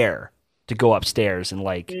would dare to go upstairs and it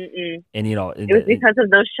was because of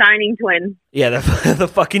those shining twins. Yeah, the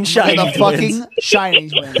fucking shining twins. Fucking shining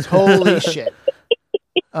twins. Holy shit.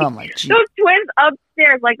 Oh my god. Those twins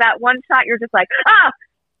upstairs, like that one shot, you're just like,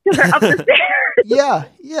 because they're up the stairs.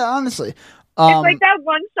 Yeah, honestly. It's like that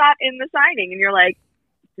one shot in The Shining, and you're like,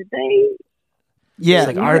 did they? Yeah.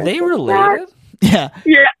 Like, are they related? Yeah.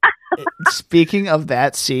 Yeah. Speaking of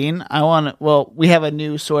that scene, we have a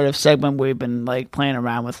new sort of segment we've been playing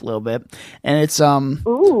around with a little bit, and it's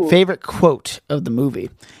favorite quote of the movie,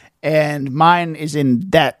 and mine is in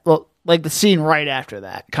that the scene right after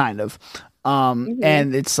that, kind of.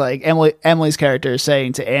 And it's like Emily's character is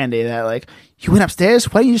saying to Andy that you went upstairs,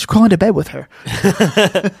 why don't you just crawl into bed with her?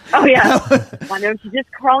 Oh yeah, why don't you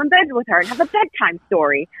just crawl in bed with her and have a bedtime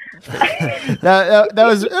story? that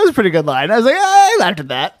was a pretty good line. I was like, I laughed at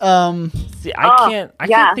that. See, I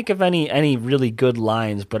can't think of any really good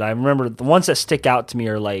lines, but I remember the ones that stick out to me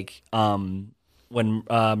are when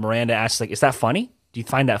Miranda asks is that funny? Do you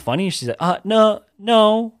find that funny? And she's like, no,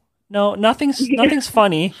 nothing's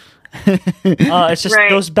funny. It's just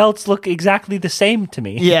those belts look exactly the same to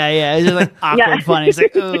me. Yeah, it's just awkward funny. It's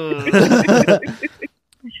like, ugh.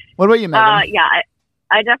 What about you, Megan?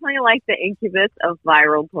 I definitely like the incubus of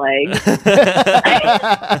viral plague.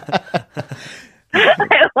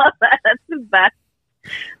 I love that. That's the best.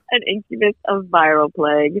 An incubus of viral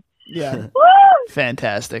plague. Yeah. Woo!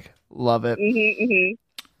 Fantastic. Love it.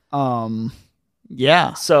 Mm-hmm.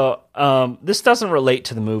 Yeah. So this doesn't relate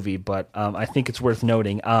to the movie, but I think it's worth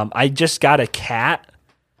noting. I just got a cat.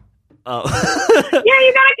 Yeah,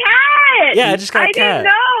 you got a cat. Yeah, I just got a cat. I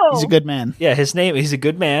didn't know. He's a good man. Yeah, he's a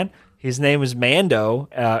good man. His name is Mando,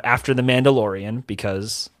 after the Mandalorian,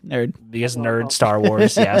 because nerd Star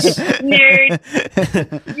Wars, yes. Nerd.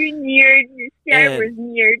 You're nerd. You're Star Wars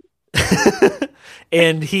nerd.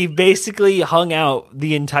 And he basically hung out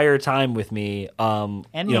the entire time with me. And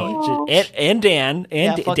Dan.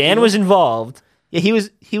 And Dan was involved. Yeah, he was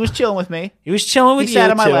chilling with me. He was chilling with you. He sat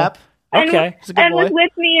on my lap. Okay. And was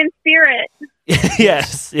with me in spirit.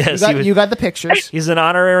 Yes. You got the pictures. He's an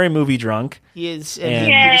honorary movie drunk. He is.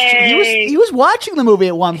 He was watching the movie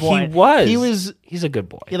at one point. He's a good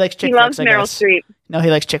boy. He likes chick He flicks. loves Meryl Streep. No, he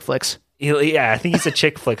likes chick flicks. I think he's a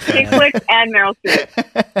chick flick fan. Chick flicks and Meryl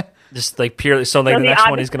Streep. Just purely. So the next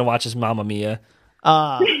one he's going to watch is Mamma Mia.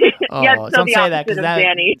 Don't say that because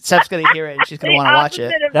Steph's going to hear it and she's going to want to watch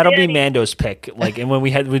it. That'll be Mando's pick. And when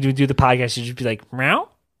we do the podcast, he'd just be like, meow,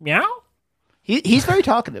 meow. He's very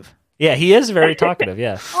talkative. Yeah, he is very talkative.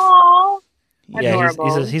 Yeah. Aww. Yeah,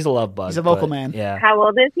 he's a love bug. He's a vocal man. Yeah. How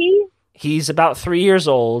old is he? He's about 3 years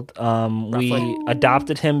old. We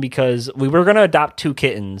adopted him because we were going to adopt 2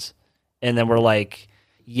 kittens, and then we're like,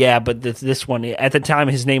 yeah, but this one at the time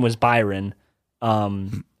his name was Byron.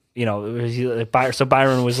 So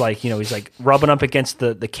Byron was he's rubbing up against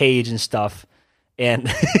the cage and stuff,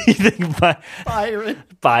 and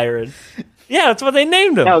Byron. Yeah, that's what they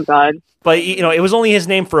named him. Oh God. But it was only his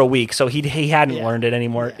name for a week, so he hadn't learned it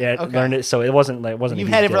anymore. Yeah, learned it, so it wasn't. You've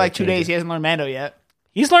had it for 2 days. He hasn't learned Mando yet.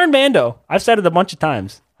 He's learned Mando. I've said it a bunch of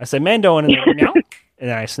times. I say Mando, and then meow, and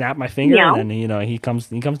then I snap my finger, and then he comes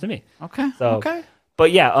to me. Okay. Okay.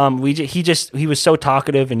 But yeah, he was so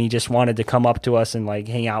talkative, and he just wanted to come up to us and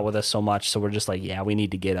hang out with us so much. So we're just like, yeah, we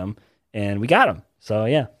need to get him, and we got him. So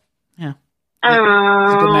yeah. Yeah. He's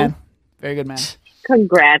a good man. Very good man.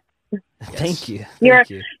 Congrats. Thank you. You're a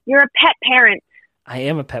pet parent. I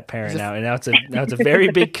am a pet parent now, and now it's a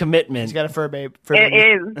very big commitment. He's got a fur baby. It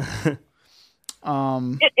is.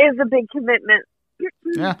 It is a big commitment.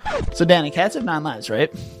 Yeah. So Danny, cats have 9 lives,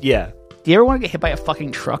 right? Yeah. Do you ever want to get hit by a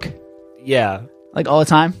fucking truck? Yeah. All the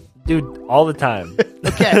time? Dude, all the time.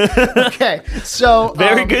 Okay. So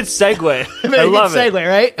very good segue. I love it. Segue,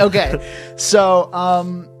 right? Okay.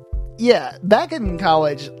 So yeah, back in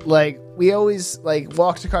college, we always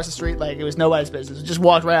walked across the street like it was nobody's business. We just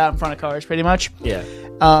walked right out in front of cars, pretty much. Yeah.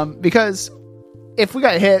 Because if we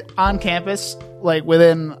got hit on campus, while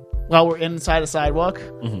we're inside a sidewalk,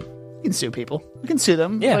 we can sue people. We can sue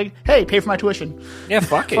them. Yeah. Hey, pay for my tuition. Yeah,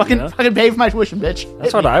 fuck it. Fucking pay for my tuition, bitch.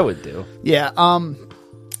 That's what I would do. Yeah.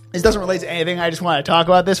 This doesn't relate to anything. I just want to talk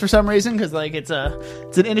about this for some reason because it's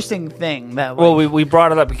an interesting thing that. Well, we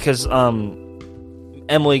brought it up because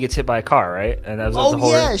Emily gets hit by a car, right? And that was the Oh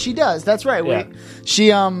whole yeah, she does. That's right. Yeah. She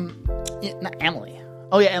yeah, not Emily.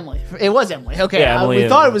 Oh yeah, Emily. It was Emily. Okay, Yeah, Emily we and-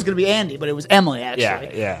 thought it was going to be Andy, but it was Emily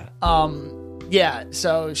actually. yeah. Yeah.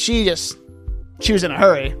 So she was in a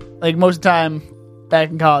hurry. Like most of the time back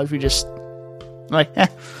in college, we just like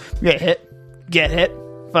get hit,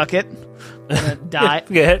 fuck it, die. Get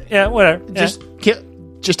hit. Yeah, whatever. Yeah.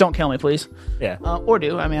 Just don't kill me, please. Yeah. Or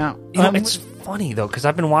do. I mean, It's funny though because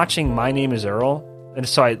I've been watching My Name Is Earl, and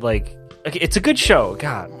so I like. Okay, it's a good show.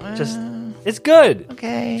 God, just it's good.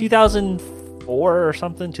 okay. 2004 or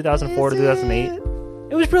something. 2004 to Is 2008.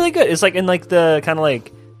 it? It was really good. It's like in like the kind of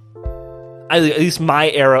like at least my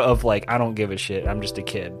era of like I don't give a shit. I'm just a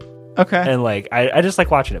kid, Okay. and like I just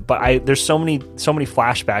like watching it. But there's so many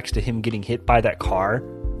flashbacks to him getting hit by that car,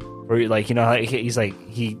 where like how he's like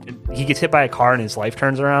he gets hit by a car and his life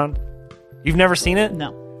turns around. You've never seen it?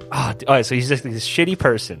 No. Oh, all right. So he's just this shitty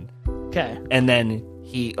person, Okay. and then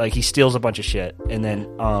he steals a bunch of shit, and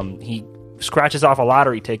then he scratches off a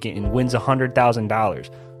lottery ticket and wins $100,000.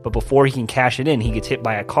 But before he can cash it in, he gets hit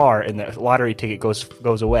by a car, and the lottery ticket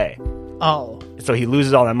goes away. Oh. So he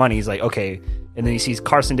loses all that money. He's like, okay, and then he sees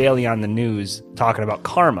Carson Daly on the news talking about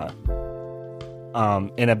karma,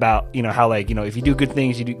 and about how like if you do good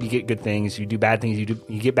things, you get good things. You do bad things, you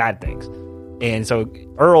get bad things. And so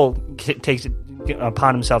Earl takes it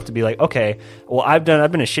upon himself to be like, okay, well I've been a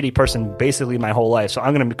shitty person basically my whole life, so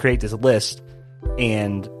I'm going to create this list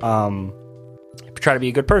and try to be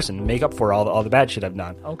a good person, make up for all the bad shit I've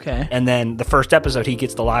done. Okay. And then the first episode, he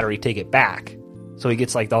gets the lottery ticket back, so he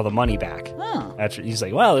gets like all the money back. Oh. He's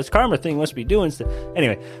like, well, this karma thing must be doing stuff.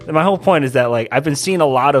 Anyway, my whole point is that like I've been seeing a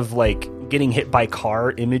lot of like getting hit by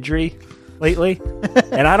car imagery lately,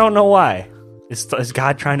 and I don't know why. Is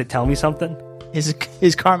God trying to tell me something?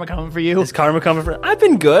 Is karma coming for you? Is karma coming for? I've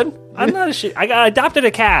been good. I'm not a shit. I adopted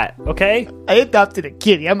a cat. Okay. I adopted a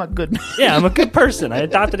kitty. I'm a good man. Yeah, I'm a good person. I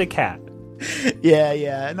adopted a cat.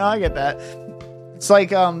 Yeah. No, I get that. It's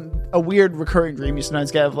like a weird recurring dream you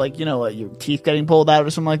sometimes get of like like your teeth getting pulled out or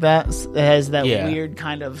something like that. It has that Yeah. weird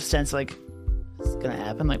kind of sense like it's gonna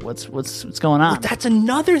happen. Like what's going on? That's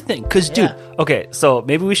another thing. Because, dude, Yeah. okay, so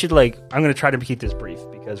maybe we should I'm going to try to keep this brief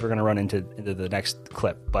because we're going to run into the next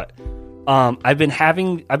clip. But I've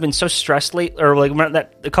been so stressed lately, or like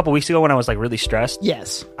that a couple weeks ago when I was like really stressed.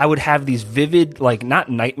 Yes. I would have these vivid, like not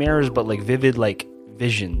nightmares, but like vivid like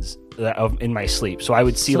visions in my sleep. So I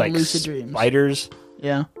would see Some like lucid dreams. spiders.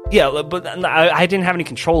 Yeah. Yeah, but I didn't have any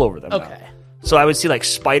control over them. though. Okay. So I would see like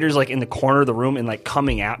spiders like in the corner of the room and like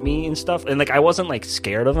coming at me and stuff. And like I wasn't like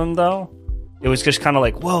scared of them though. It was just kind of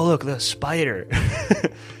like, whoa, look, the spider.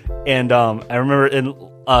 And I remember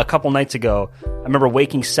a couple nights ago, I remember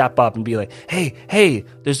waking Sep up and be like, hey,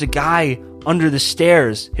 there's a guy under the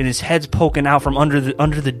stairs and his head's poking out from under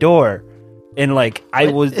the door. And like I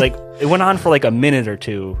was like, it went on for like a minute or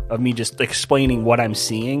two of me just explaining what I'm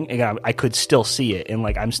seeing, and I could still see it, and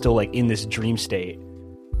like I'm still like in this dream state.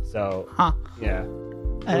 So yeah,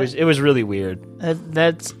 it was really weird.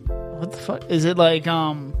 That's what the fuck is it like?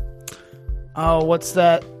 What's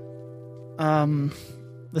that?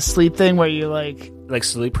 The sleep thing where you like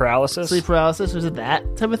Sleep paralysis. sleep paralysis. Was it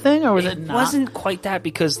that type of thing, or was it not? Wasn't quite that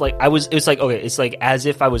because like it's like okay, it's like as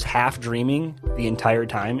if I was half dreaming the entire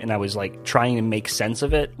time, and I was like trying to make sense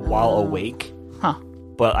of it while awake. Huh?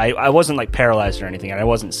 But I wasn't like paralyzed or anything, and I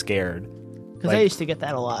wasn't scared. Because I used to get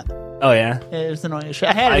that a lot. Oh yeah, It was annoying as shit.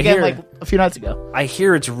 I had it I again hear- like a few nights ago. I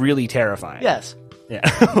hear it's really terrifying. Yes. Yeah.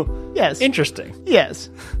 Yes. Interesting. Yes.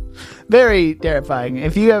 Very terrifying.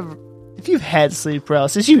 If you've had sleep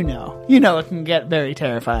paralysis, you know it can get very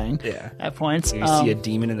terrifying. Yeah. At points. You see a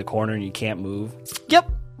demon in the corner and you can't move. Yep.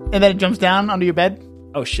 And then it jumps down onto your bed.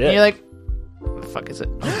 Oh shit. And you're like, what the fuck is it?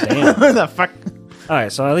 Damn. What the fuck? All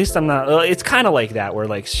right, so at least I'm not. It's kind of like that, where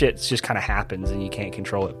like shit just kind of happens and you can't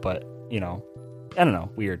control it. But I don't know,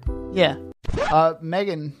 weird. Yeah.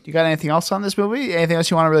 Megan, you got anything else on this movie? Anything else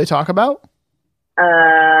you want to really talk about?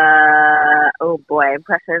 Oh boy,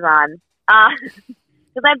 pressure's on.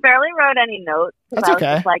 Because I barely wrote any notes. 'Cause That's I was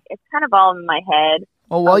okay. just like, it's kind of all in my head.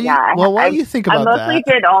 Well, while you think I about mostly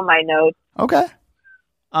that. did all my notes. Okay.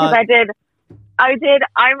 Because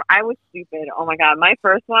I was stupid. Oh my god. My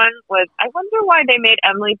first one was, I wonder why they made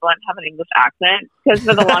Emily Blunt have an English accent. Because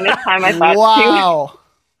for the longest time I thought Wow.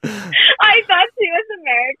 she was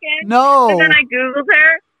American. No. And then I Googled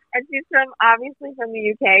her, and she's obviously from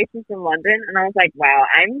the UK. She's from London. And I was like, wow,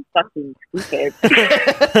 I'm fucking stupid.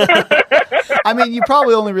 I mean, you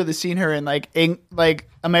probably only really seen her in like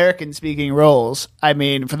American speaking roles. I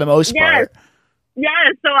mean, for the most part. Yeah,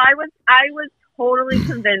 so I was totally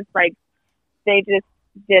convinced like they just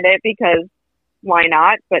did it because why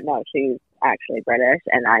not? But no, she's actually British,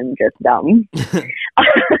 and I'm just dumb.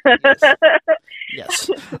 Yes.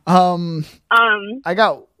 I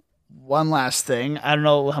got one last thing. I don't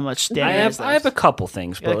know how much Danny has left. I have a couple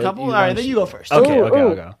things. You got a couple? All right, then you go first. Okay, Ooh,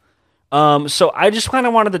 I'll go. So I just kind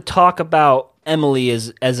of wanted to talk about Emily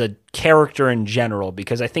as a character in general,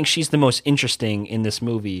 because I think she's the most interesting in this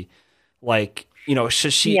movie. Like, you know,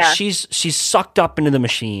 she's sucked up into the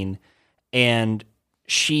machine, and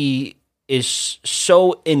she is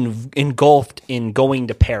so engulfed in going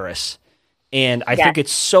to Paris. And I think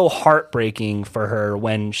it's so heartbreaking for her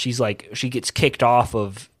when she gets kicked off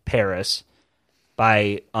of Paris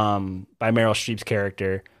by Meryl Streep's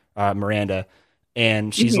character, Miranda.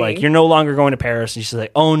 And she's like, "You're no longer going to Paris." And she's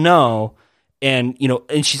like, "Oh no." And, you know,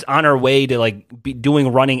 and she's on her way to like be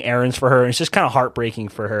doing running errands for her. And it's just kind of heartbreaking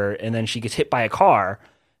for her. And then she gets hit by a car.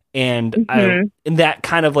 And and that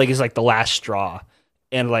kind of like is like the last straw.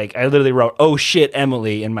 And like, I literally wrote, "Oh shit,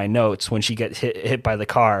 Emily," in my notes when she gets hit by the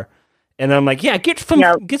car. And then I'm like, yeah, get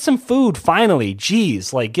some food finally.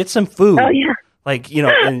 Jeez, like get some food. Oh yeah. Like, you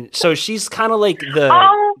know, and so she's kind of like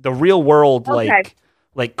the real world,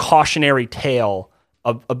 like cautionary tale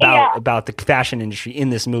about the fashion industry in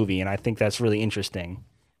this movie, and I think that's really interesting.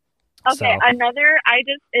 Okay,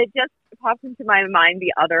 it just popped into my mind.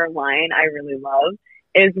 The other line I really love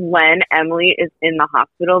is when Emily is in the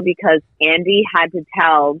hospital because Andy had to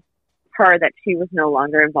tell her that she was no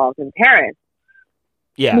longer involved in Paris.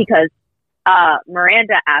 Yeah, because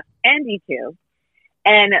Miranda asked Andy to,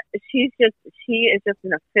 and she is just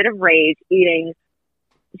in a fit of rage, eating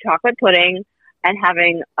chocolate pudding and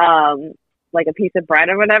having like a piece of bread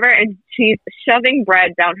or whatever, and she's shoving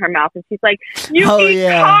bread down her mouth, and she's like, "You eat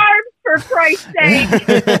carbs, for Christ's sake!"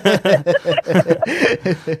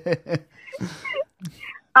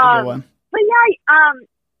 But yeah,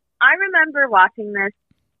 I remember watching this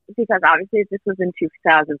because obviously this was in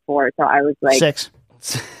 2004, so I was like 6.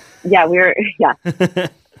 Yeah,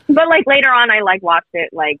 but like later on, I like watched it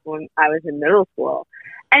like when I was in middle school,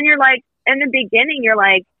 and you're like, in the beginning, you're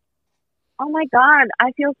like, "Oh my God,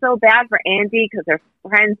 I feel so bad for Andy because her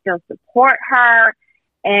friends don't support her,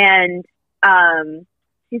 and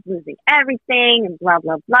she's losing everything, and blah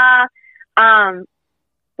blah blah."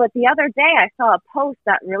 But the other day, I saw a post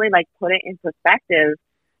that really like put it in perspective,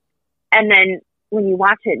 and then when you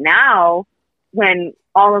watch it now, when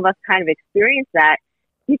all of us kind of experience that,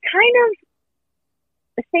 you kind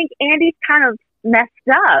of think Andy's kind of messed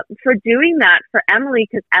up for doing that for Emily,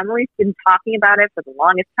 because Emily's been talking about it for the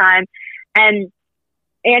longest time. And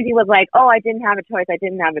Andy was like, "Oh, I didn't have a choice. I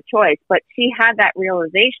didn't have a choice." But she had that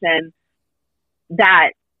realization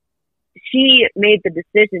that she made the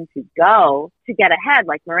decision to go to get ahead,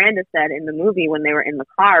 like Miranda said in the movie when they were in the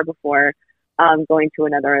car before going to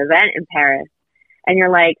another event in Paris. And you're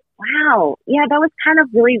like, wow, yeah, that was kind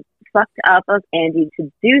of really fucked up of Andy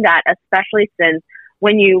to do that, especially since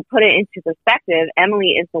when you put it into perspective,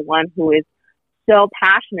 Emily is the one who is so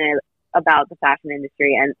passionate about the fashion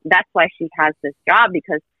industry. And that's why she has this job,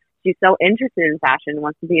 because she's so interested in fashion,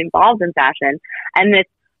 wants to be involved in fashion. And this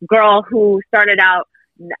girl who started out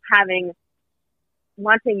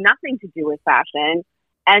wanting nothing to do with fashion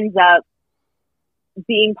ends up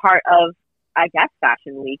being part of, I guess,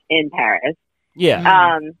 Fashion Week in Paris.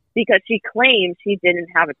 Yeah. Because she claimed she didn't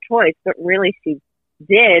have a choice, but really she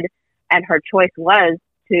did. And her choice was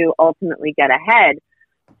to ultimately get ahead.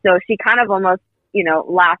 So she kind of almost,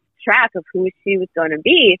 lost track of who she was going to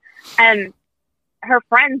be. And her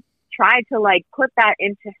friends tried to put that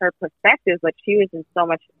into her perspective, but she was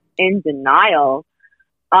in denial,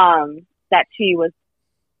 that she was,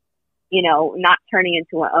 not turning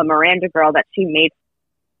into a Miranda girl that she made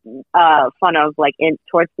fun of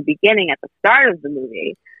towards the beginning at the start of the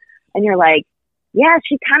movie. And you're like, yeah,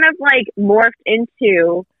 she kind of morphed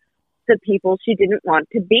into the people she didn't want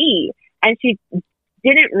to be. And she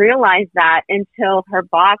didn't realize that until her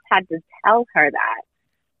boss had to tell her that.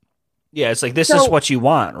 Yeah, it's this is what you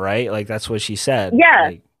want, right? That's what she said. Yeah.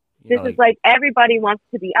 Is everybody wants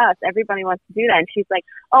to be us. Everybody wants to do that. And she's like,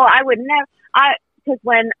 oh, I would never. Because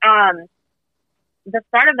when the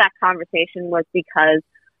start of that conversation was because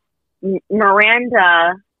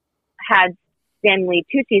Miranda had Stanley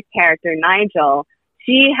Tucci's character, Nigel.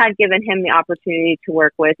 She had given him the opportunity to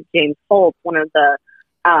work with James Holt, one of the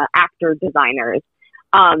actor designers.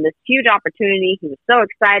 This huge opportunity. He was so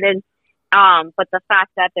excited. But the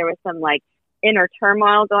fact that there was some inner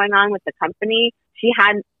turmoil going on with the company,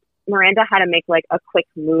 Miranda had to make a quick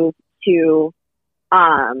move to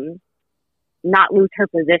not lose her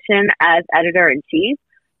position as editor-in-chief.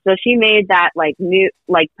 So she made that new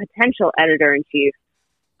potential editor-in-chief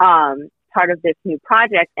part of this new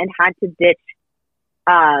project and had to ditch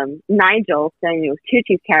Nigel, Daniel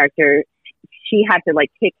Tucci's character, she had to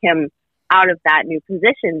like kick him out of that new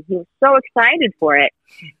position. He was so excited for it,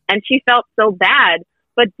 and she felt so bad,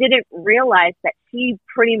 but didn't realize that she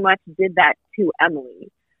pretty much did that to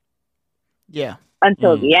Emily. Yeah.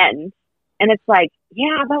 Until the end. And it's like,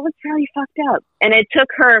 yeah, that was really fucked up. And it took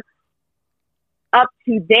her up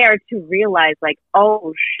to there to realize, like,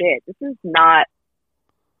 oh shit, this is not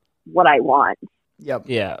what I want. Yep.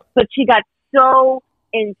 Yeah. But she got so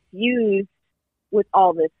infused with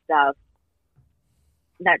all this stuff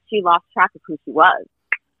that she lost track of who she was.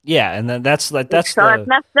 Yeah, and then that's That's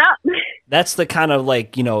messed up. That's the kind of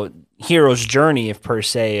like, you know, hero's journey, if per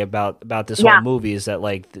se, about this whole movie, is that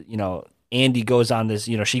like, you know, Andy goes on this,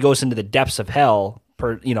 you know, she goes into the depths of hell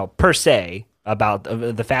per se about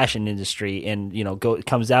the fashion industry, and, you know,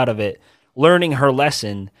 comes out of it learning her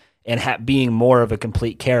lesson and being more of a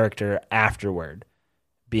complete character afterward,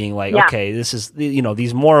 being like, okay, this is, you know,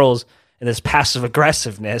 these morals and this passive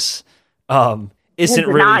aggressiveness isn't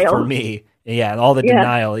really for me. Yeah, and all the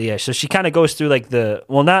denial. Yeah, so she kind of goes through like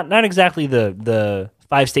not exactly the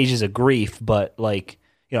 5 stages of grief, but like,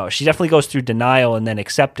 you know, she definitely goes through denial and then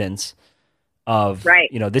acceptance of,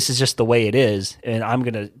 you know, this is just the way it is, and I'm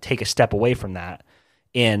going to take a step away from that.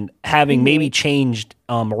 And having maybe changed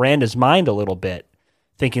Miranda's mind a little bit,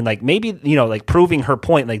 thinking like maybe, you know, like proving her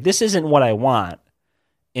point, like this isn't what I want.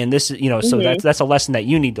 And this is, you know, so that's a lesson that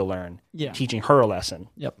you need to learn. Yeah. Teaching her a lesson.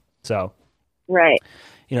 Yep. So. Right.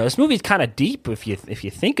 You know, this movie's kind of deep if you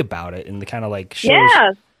think about it, and the kind of like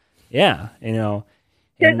shows. Yeah. You know.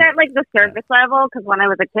 There's that like the surface level, because when I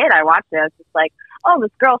was a kid, I watched it. I was just like, oh,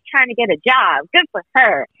 this girl's trying to get a job. Good for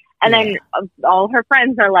her. And then all her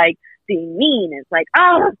friends are like being mean. It's like,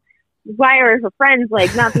 oh, why are her friends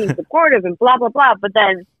like not being supportive and blah blah blah. But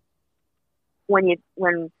then when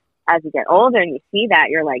as you get older and you see that,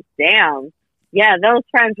 you're like, damn, yeah, those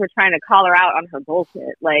friends were trying to call her out on her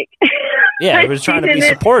bullshit. Like, yeah, he was trying to be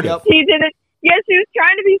supportive. He didn't. Yes, she was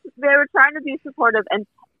trying to be. They were trying to be supportive and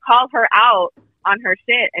call her out on her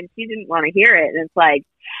shit, and she didn't want to hear it. And it's like,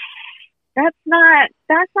 that's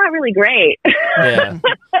not really great. Yeah.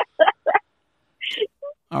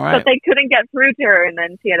 All right. But they couldn't get through to her, and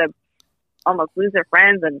then she had to almost lose her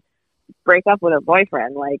friends and break up with her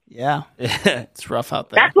boyfriend. Like, yeah, it's rough out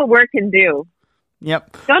there. That's what work can do.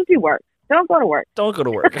 Yep. Don't do work. Don't go to work. Don't go to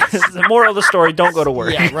work. The moral of the story, don't go to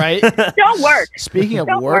work. Yeah, right? Don't work. Speaking of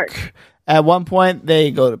work, at one point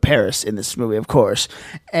they go to Paris in this movie, of course.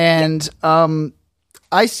 And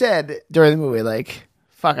I said during the movie, like,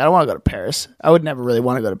 fuck, I don't want to go to Paris. I would never really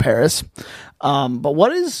want to go to Paris. But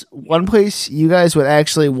what is one place you guys would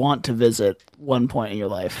actually want to visit one point in your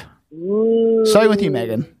life? Ooh. Starting with you,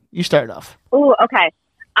 Megan. You start off. Ooh, okay.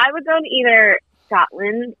 I would go to either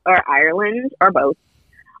Scotland or Ireland or both.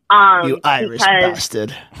 You Irish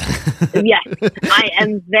bastard. Yes, I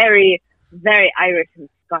am very, very Irish and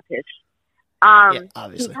Scottish.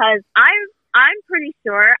 Obviously. Because I'm pretty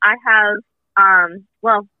sure I have,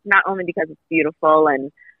 well, not only because it's beautiful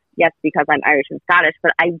and yes, because I'm Irish and Scottish,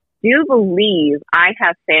 but I do believe I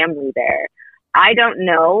have family there. I don't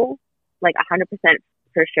know, like 100%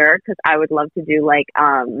 for sure, because I would love to do like,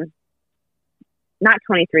 not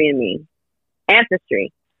 23andMe,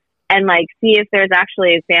 Ancestry. And like see if there's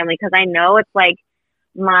actually a family, because I know it's like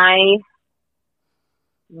my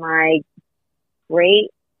great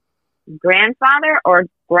grandfather or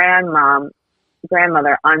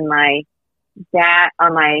grandmother on my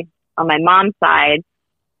mom's side,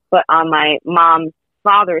 but on my mom's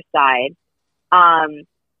father's side,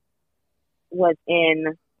 was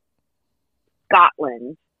in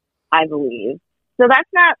Scotland, I believe. So that's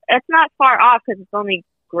not far off, because it's only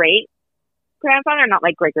great grandfather, not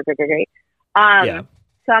like great. So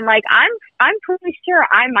I'm like, I'm pretty sure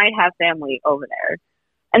I might have family over there,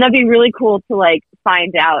 and that'd be really cool to like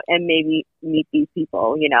find out and maybe meet these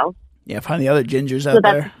people, you know? Yeah, find the other gingers out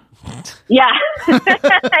there. Yeah,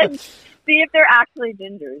 see if they're actually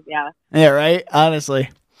gingers. Yeah. Yeah, right.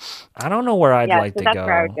 Honestly, I don't know where I'd like to that's go.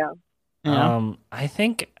 Where I would go. Yeah. I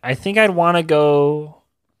think I'd want to go.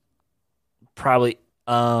 Probably.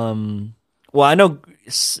 Well, I know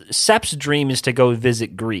Sep's dream is to go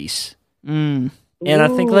visit Greece. And I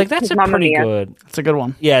think like that's a pretty good. That's a good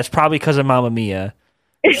one. Yeah, it's probably because of Mamma Mia.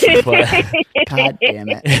 But, God damn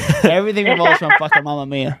it! Everything revolves around fucking Mamma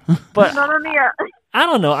Mia. But Mamma Mia. I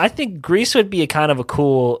don't know. I think Greece would be a kind of a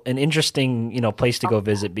cool and interesting, you know, place to go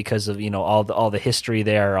visit because of, you know, all the history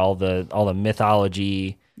there, all the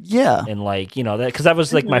mythology. Yeah. And like, you know, because that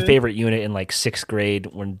was like my favorite unit in like 6th grade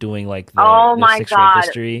when doing like the, oh the my 6th God. grade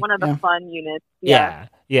history. One of the fun units. Yeah.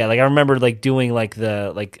 Like I remember like doing like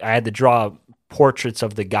I had to draw portraits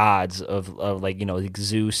of the gods of like, you know, like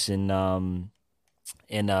Zeus and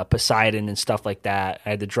Poseidon and stuff like that. I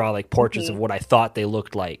had to draw like portraits of what I thought they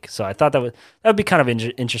looked like. So I thought that would be kind of an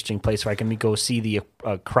interesting place where I can go see the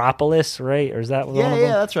Acropolis, right? Or is that one of them?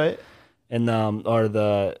 Yeah, that's right. And or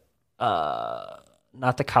the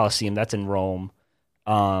not the Colosseum, that's in Rome.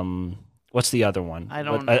 What's the other one? I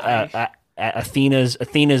don't Athena's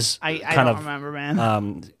I kind don't of remember,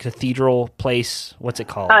 man. cathedral place. What's it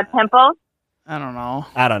called? Temple. I don't know.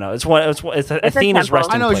 I don't know. It's Athena's temple.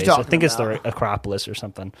 resting I know what place. you're I think talking it's the Acropolis or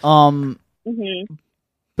something.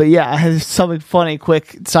 But yeah, I have something funny. Quick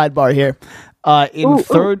sidebar here.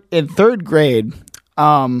 In third grade,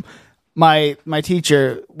 my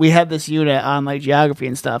teacher, we had this unit on like geography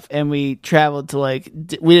and stuff, and we traveled to like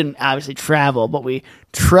we didn't obviously travel, but we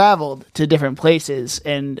traveled to different places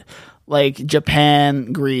and like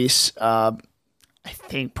Japan, Greece, I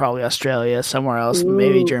think probably Australia, somewhere else,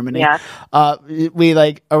 maybe Germany. Yeah. We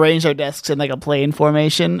like arranged our desks in like a plane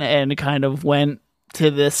formation and kind of went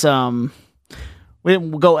to this. We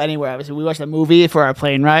didn't go anywhere. Obviously, we watched a movie for our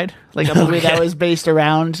plane ride, like a movie that was based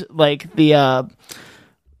around like the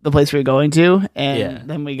place we were going to, and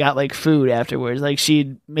then we got like food afterwards. Like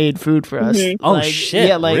she made food for us. Oh like, shit!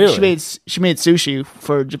 Yeah, like really? she made sushi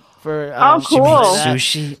for. Oh, cool.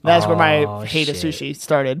 Sushi. That's where my hate of sushi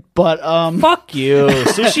started. But fuck you.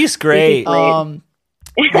 Sushi's great.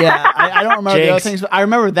 Yeah, I don't remember the other Jinx. things, but I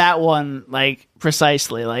remember that one like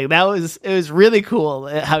precisely. Like it was really cool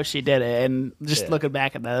how she did it, and just looking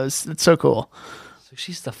back at that, it's so cool.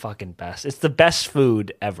 Sushi's the fucking best. It's the best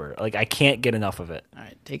food ever. Like I can't get enough of it. All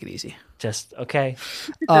right, take it easy. Just okay.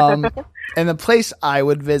 And the place I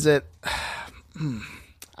would visit,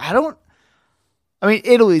 I mean,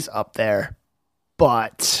 Italy's up there,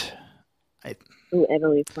 but Ooh,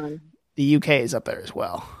 Italy's fun. the UK is up there as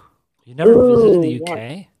well. You never visited the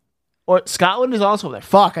UK? Or Scotland is also there.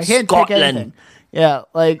 Fuck, I can't take Scotland. anything. Yeah,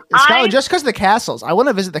 like Scotland, just because of the castles. I want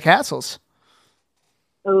to visit the castles.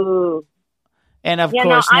 Ooh. And of Yeah,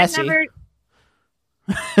 course, no, Nessie. I've never.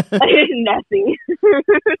 Nessie.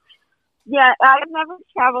 Yeah, I've never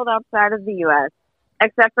traveled outside of the U.S.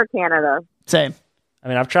 except for Canada. Same. I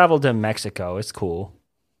mean, I've traveled to Mexico. It's cool.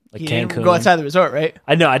 Like You Cancun. didn't go outside the resort, right?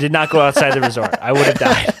 I know. I did not go outside the resort. I would have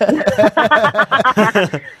died.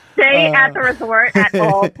 Stay at the resort at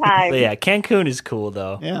all times. But yeah, Cancun is cool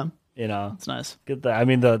though. Yeah, You know, it's nice. good. I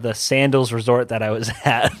mean, the Sandals resort that I was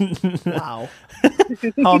at. Wow.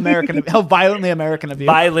 How violently American of you.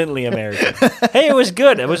 Violently American. Hey, it was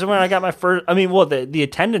good. It was when I got my first. I mean, well, the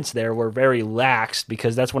attendants there were very lax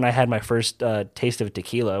because that's when I had my first taste of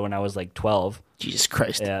tequila when I was like 12. Jesus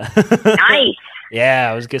Christ. Yeah. Nice. Yeah,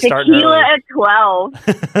 I was starting Tequila early. at 12.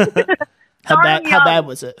 How Darn bad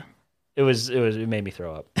was it? It made me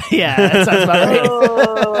throw up. Yeah, that sounds about right.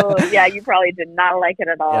 Oh, yeah, you probably did not like it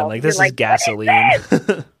at all. Yeah, I'm like, this You're is gasoline.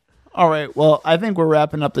 All right. Well, I think we're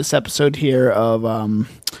wrapping up this episode here of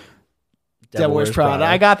Devil Wears Prada.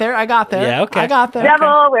 I got there. Yeah, okay. I got there.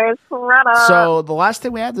 Devil Wears Prada. So the last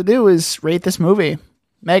thing we have to do is rate this movie.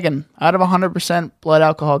 Megan, out of 100% blood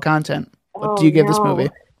alcohol content, what do you give this movie?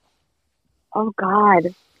 Oh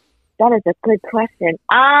God, that is a good question.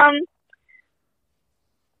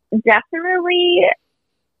 Definitely,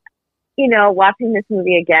 watching this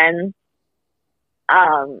movie again,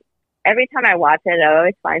 every time I watch it, I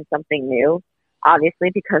always find something new, obviously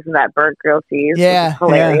because of that burnt grilled cheese, which is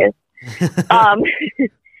hilarious.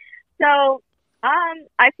 So,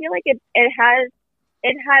 I feel like it has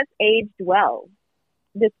aged well,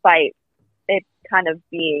 despite it kind of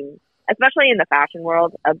being, especially in the fashion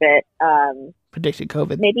world, a bit, Predicted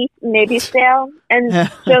COVID. maybe stale and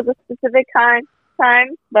shows a specific time,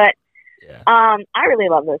 but Yeah. I really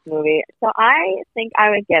love this movie, so I think I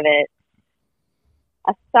would give it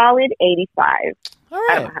a solid 85 All out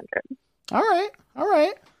right. of 100. All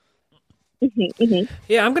right.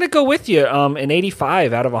 Yeah, I'm gonna go with you. An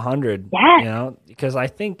 85 out of 100. Yes. Because I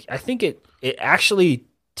think it actually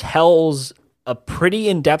tells a pretty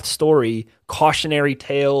in-depth story, cautionary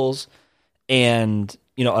tales, and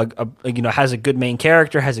has a good main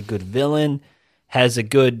character, has a good villain, has a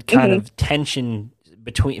good kind of tension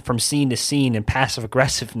from scene to scene and passive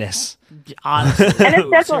aggressiveness. Honestly. And it's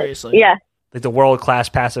definitely, Seriously. yeah. Like the world-class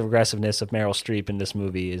passive aggressiveness of Meryl Streep in this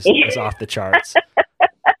movie is off the charts.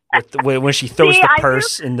 When she throws the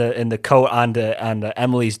purse in the coat onto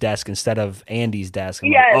Emily's desk instead of Andy's desk,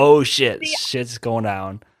 I'm like, oh shit, shit's going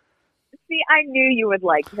down. See, I knew you would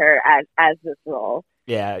like her as this role.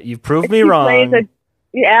 Yeah, you proved me wrong.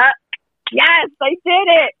 Yes, I did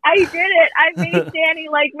it. I made Danny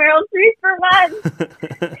like Meryl Streep for once.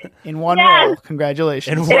 In one role.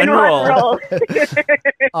 Congratulations. In one role.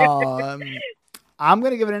 I'm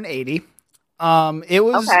gonna give it an 80. It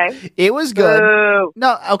was Okay. it was good. Boo.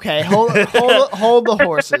 No, okay. Hold the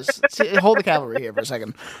horses. Hold the cavalry here for a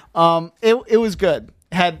second. It was good.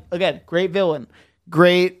 Had again great villain,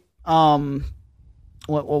 great. What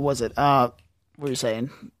was it? What were you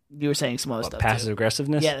saying? You were saying some other stuff. Passive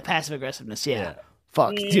aggressiveness. Yeah, the passive aggressiveness. Yeah.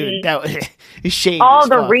 Fuck, dude, that was shady. All as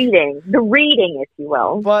the fuck. reading, if you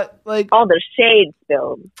will. But like, All the shade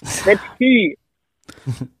spilled. The tea.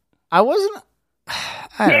 I wasn't.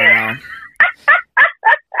 I don't know.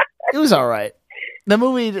 It was all right. The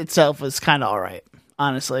movie itself was kind of all right,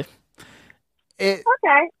 honestly. It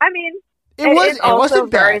Okay. I mean, it was. is It also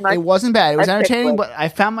wasn't very bad. much It wasn't bad. It was a chick entertaining, flick. but I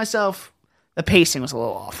found myself the pacing was a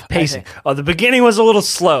little off. I Pacing. think. Oh, the beginning was a little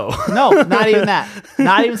slow. No, not even that.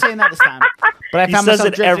 Not even saying that this time. But I He found says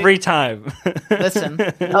myself it drifting. every time. Listen.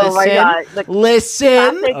 oh my god. The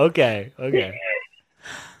Listen. classic- Okay.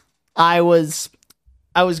 I was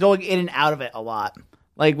going in and out of it a lot.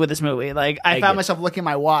 Like with this movie, like I I found get myself looking at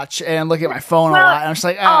my watch and looking at my phone a Well, lot, and I'm just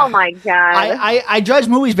like, ah. Oh my god. I judge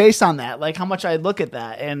movies based on that, like how much I look at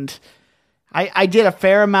that, and I did a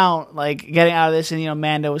fair amount, like getting out of this, and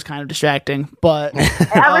Mando was kind of distracting, but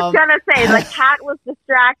I was gonna say the cat was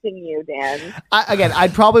distracting you, Dan.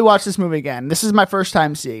 I'd probably watch this movie again. This is my first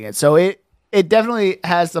time seeing it, so it definitely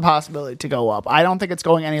has the possibility to go up. I don't think it's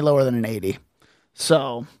going any lower than an 80.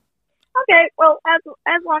 So Okay, well, as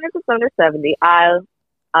long as it's under 70, I'll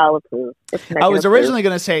approve. I was originally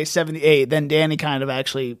going to say 78, then Danny kind of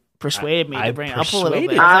actually persuaded me I to bring it up a little bit.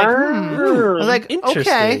 persuaded I was like, okay.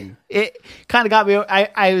 Interesting. It kind of got me.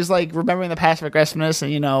 I was like remembering the passive aggressiveness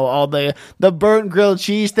and all the burnt grilled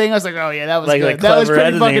cheese thing. I was like, oh yeah, that was Like good. That was clever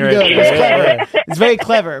pretty fucking editing good. right It was there. clever. It's very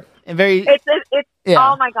clever and very. It's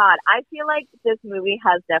Yeah. Oh my god! I feel like this movie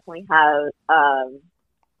has definitely has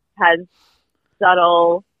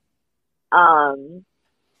subtle.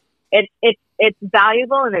 It's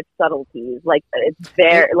valuable in its subtleties. Like it's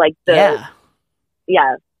very like the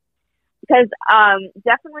yeah. Because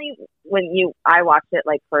definitely when I watched it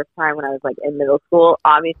like first time when I was like in middle school,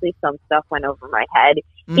 obviously some stuff went over my head.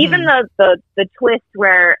 Mhm. Even the twist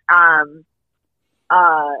where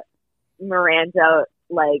Miranda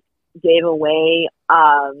like gave away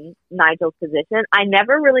Nigel's position, I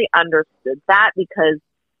never really understood that because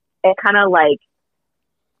it kind of like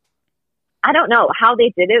I don't know how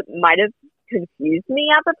they did it might have confused me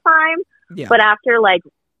at the time, Yeah. but after like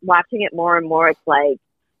watching it more and more, it's like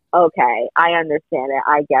okay, I understand it.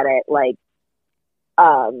 I get it. Like,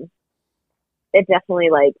 it definitely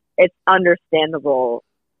like it's understandable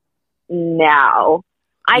now.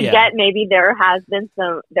 I Yeah. get maybe there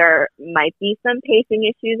might be some pacing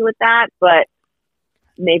issues with that, but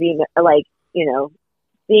maybe like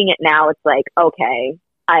seeing it now, it's like okay,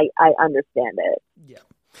 I understand it.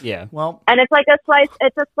 Yeah. Well, And it's like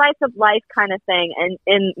it's a slice of life kind of thing, and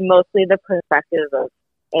in mostly the perspective of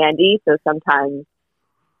Andy. So sometimes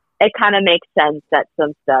it kind of makes sense that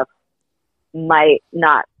some stuff might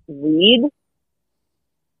not read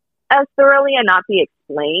as thoroughly and not be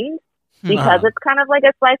explained because it's kind of like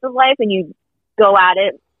a slice of life, and you go at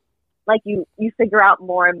it like you figure out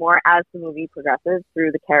more and more as the movie progresses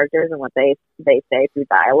through the characters and what they say through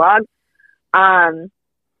dialogue.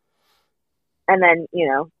 And then,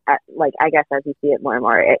 like, I guess as you see it more and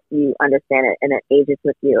more, you understand it and it ages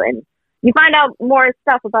with you. And you find out more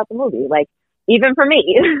stuff about the movie. Like, even for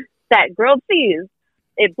me, that grilled cheese,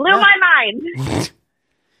 it blew my mind.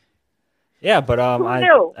 Yeah, but Who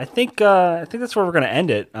knew? I think that's where we're gonna end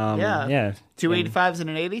it. Yeah. 285s and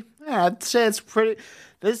an 80. Yeah, I'd say it's pretty.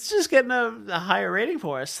 This is just getting a higher rating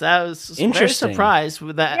for us. That was very Interesting. surprised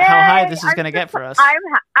with that how high this is I'm going to get for us.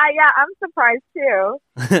 I'm surprised too.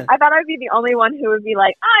 I thought I'd be the only one who would be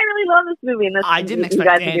like, oh, I really love this movie. And this I didn't you expect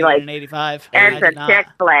guys would Danny be like, an 85. it's a chick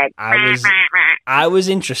flick. I was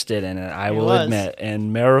interested in it. I will was. admit.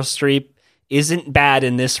 And Meryl Streep isn't bad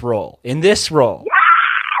in this role.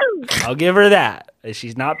 I'll give her that.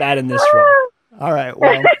 She's not bad in this role. All right.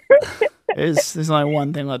 Well, there's only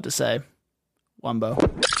one thing left to say. Wumbo.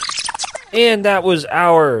 And that was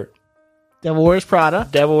our Devil Wears Prada.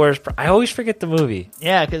 Devil Wears Prada. I always forget the movie.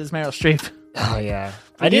 Yeah, because it's Meryl Streep. Oh yeah,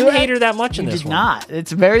 I didn't hate her that much in You this did one. not.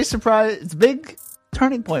 It's very surprised. It's a big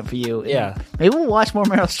turning point for you. Yeah. Maybe we'll watch more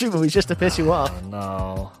Meryl Streep movies just to piss you off.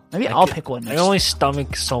 No, Maybe I'll pick one I next. only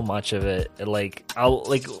stomach so much of it.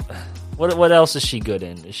 What else is she good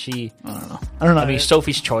in? Is she? I don't know. I mean,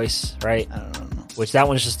 Sophie's Choice, right? I don't know. Which that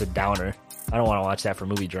one's just a downer. I don't want to watch that for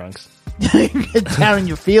movie drunks. Get down in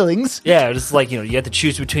your feelings. Yeah, it's like, you have to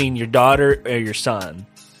choose between your daughter or your son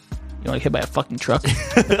You're like hit by a fucking truck.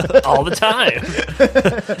 all the time.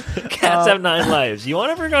 Cats have 9 lives. You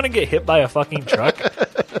ever gonna get hit by a fucking truck?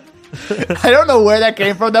 I don't know where that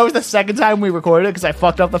came from. That was the second time we recorded it because I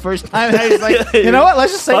fucked up the first time. And I was like, you know what?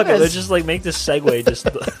 Let's just say Fuck it, this. let's just like make this segue just.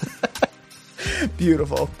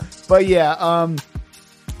 Beautiful. But yeah,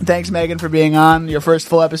 thanks, Megan, for being on your first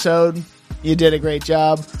full episode. You did a great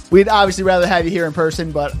job. We'd obviously rather have you here in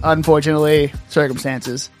person, but unfortunately,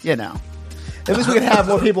 circumstances, you know. At least we could have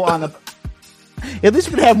more people on the. At least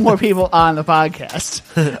we could have more people on the podcast.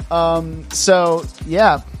 So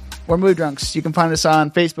yeah, we're Movie Drunks. You can find us on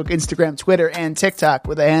Facebook, Instagram, Twitter, and TikTok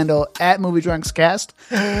with the handle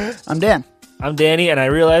 @MovieDrunksCast. I'm Dan. I'm Danny, and I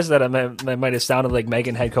realized that I might have sounded like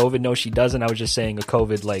Megan had COVID. No, she doesn't. I was just saying a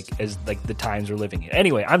COVID as the times we're living in.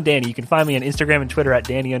 Anyway, I'm Danny. You can find me on Instagram and Twitter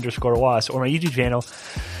 @Danny_Was or my YouTube channel,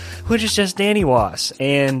 which is just Danny Was.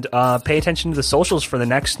 And pay attention to the socials for the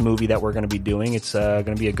next movie that we're going to be doing. It's going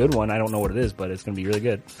to be a good one. I don't know what it is, but it's going to be really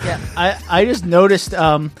good. Yeah, I just noticed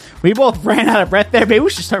we both ran out of breath there. Maybe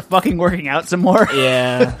we should start fucking working out some more.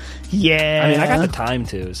 Yeah. Yeah. I mean, I got the time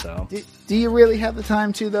to, so. Do you really have the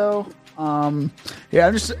time to, though?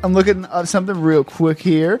 Yeah, I'm looking at something real quick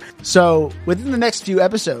here. So within the next few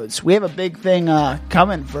episodes, we have a big thing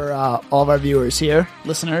coming for all of our viewers here,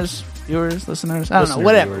 listeners. I don't know,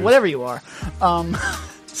 whatever you are.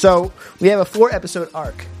 So we have a 4-episode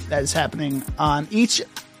arc that is happening on each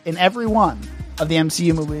and every one of the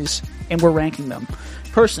MCU movies, and we're ranking them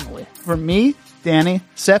personally for me, Danny,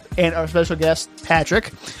 Sep, and our special guest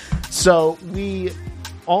Patrick. So we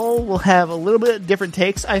all will have a little bit different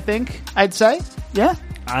takes, I think, I'd say. Yeah?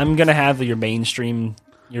 I'm going to have your mainstream,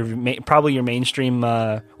 probably your mainstream,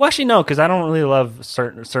 well, actually, no, because I don't really love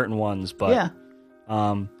certain ones, but yeah,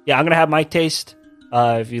 I'm going to have my taste.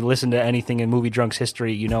 If you listen to anything in Movie Drunks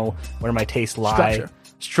history, you know where my tastes lie.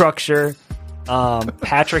 Structure.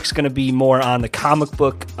 Patrick's going to be more on the comic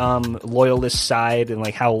book loyalist side and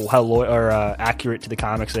like how accurate to the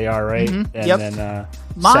comics they are, right? Mm-hmm. And yep. then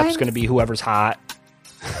Sep's going to be whoever's hot.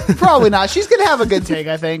 Probably not. She's going to have a good take,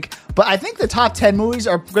 I think. But I think the top 10 movies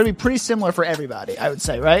are going to be pretty similar for everybody, I would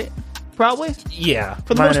say, right? Probably? Yeah.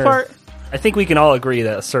 For the most part? I think we can all agree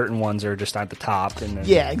that certain ones are just at the top. And then,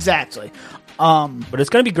 yeah, exactly. But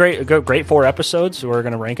it's going to be great. Great 4 episodes. So we're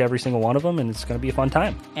going to rank every single one of them, and it's going to be a fun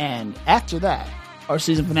time. And after that, our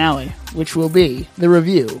season finale, which will be the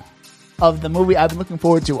review of the movie I've been looking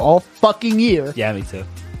forward to all fucking year. Yeah, me too.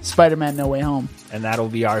 Spider-Man No Way Home. And that'll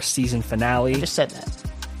be our season finale. I just said that.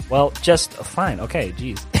 Well, just fine. Okay,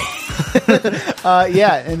 geez.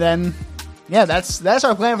 Yeah, and then, yeah, that's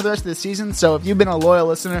our plan for the rest of the season. So if you've been a loyal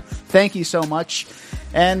listener, thank you so much.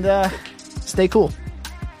 And stay cool.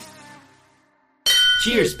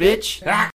 Cheers, bitch.